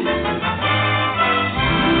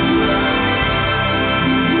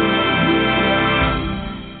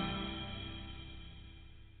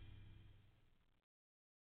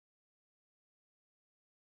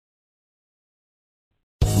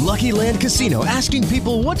 Lucky Land Casino, asking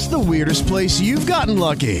people, what's the weirdest place you've gotten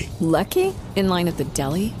lucky? Lucky? In line at the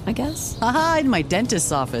deli, I guess? Aha, in my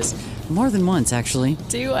dentist's office. More than once, actually.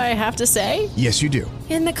 Do I have to say? Yes, you do.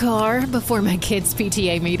 In the car before my kids'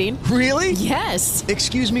 PTA meeting. Really? Yes.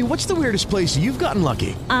 Excuse me, what's the weirdest place you've gotten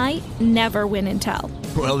lucky? I never win and tell.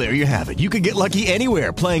 Well, there you have it. You can get lucky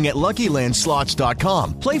anywhere, playing at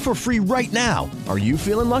LuckyLandSlots.com. Play for free right now. Are you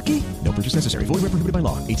feeling lucky? No purchase necessary. Void where prohibited by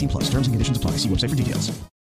law. 18+. Terms and conditions apply. See website for details.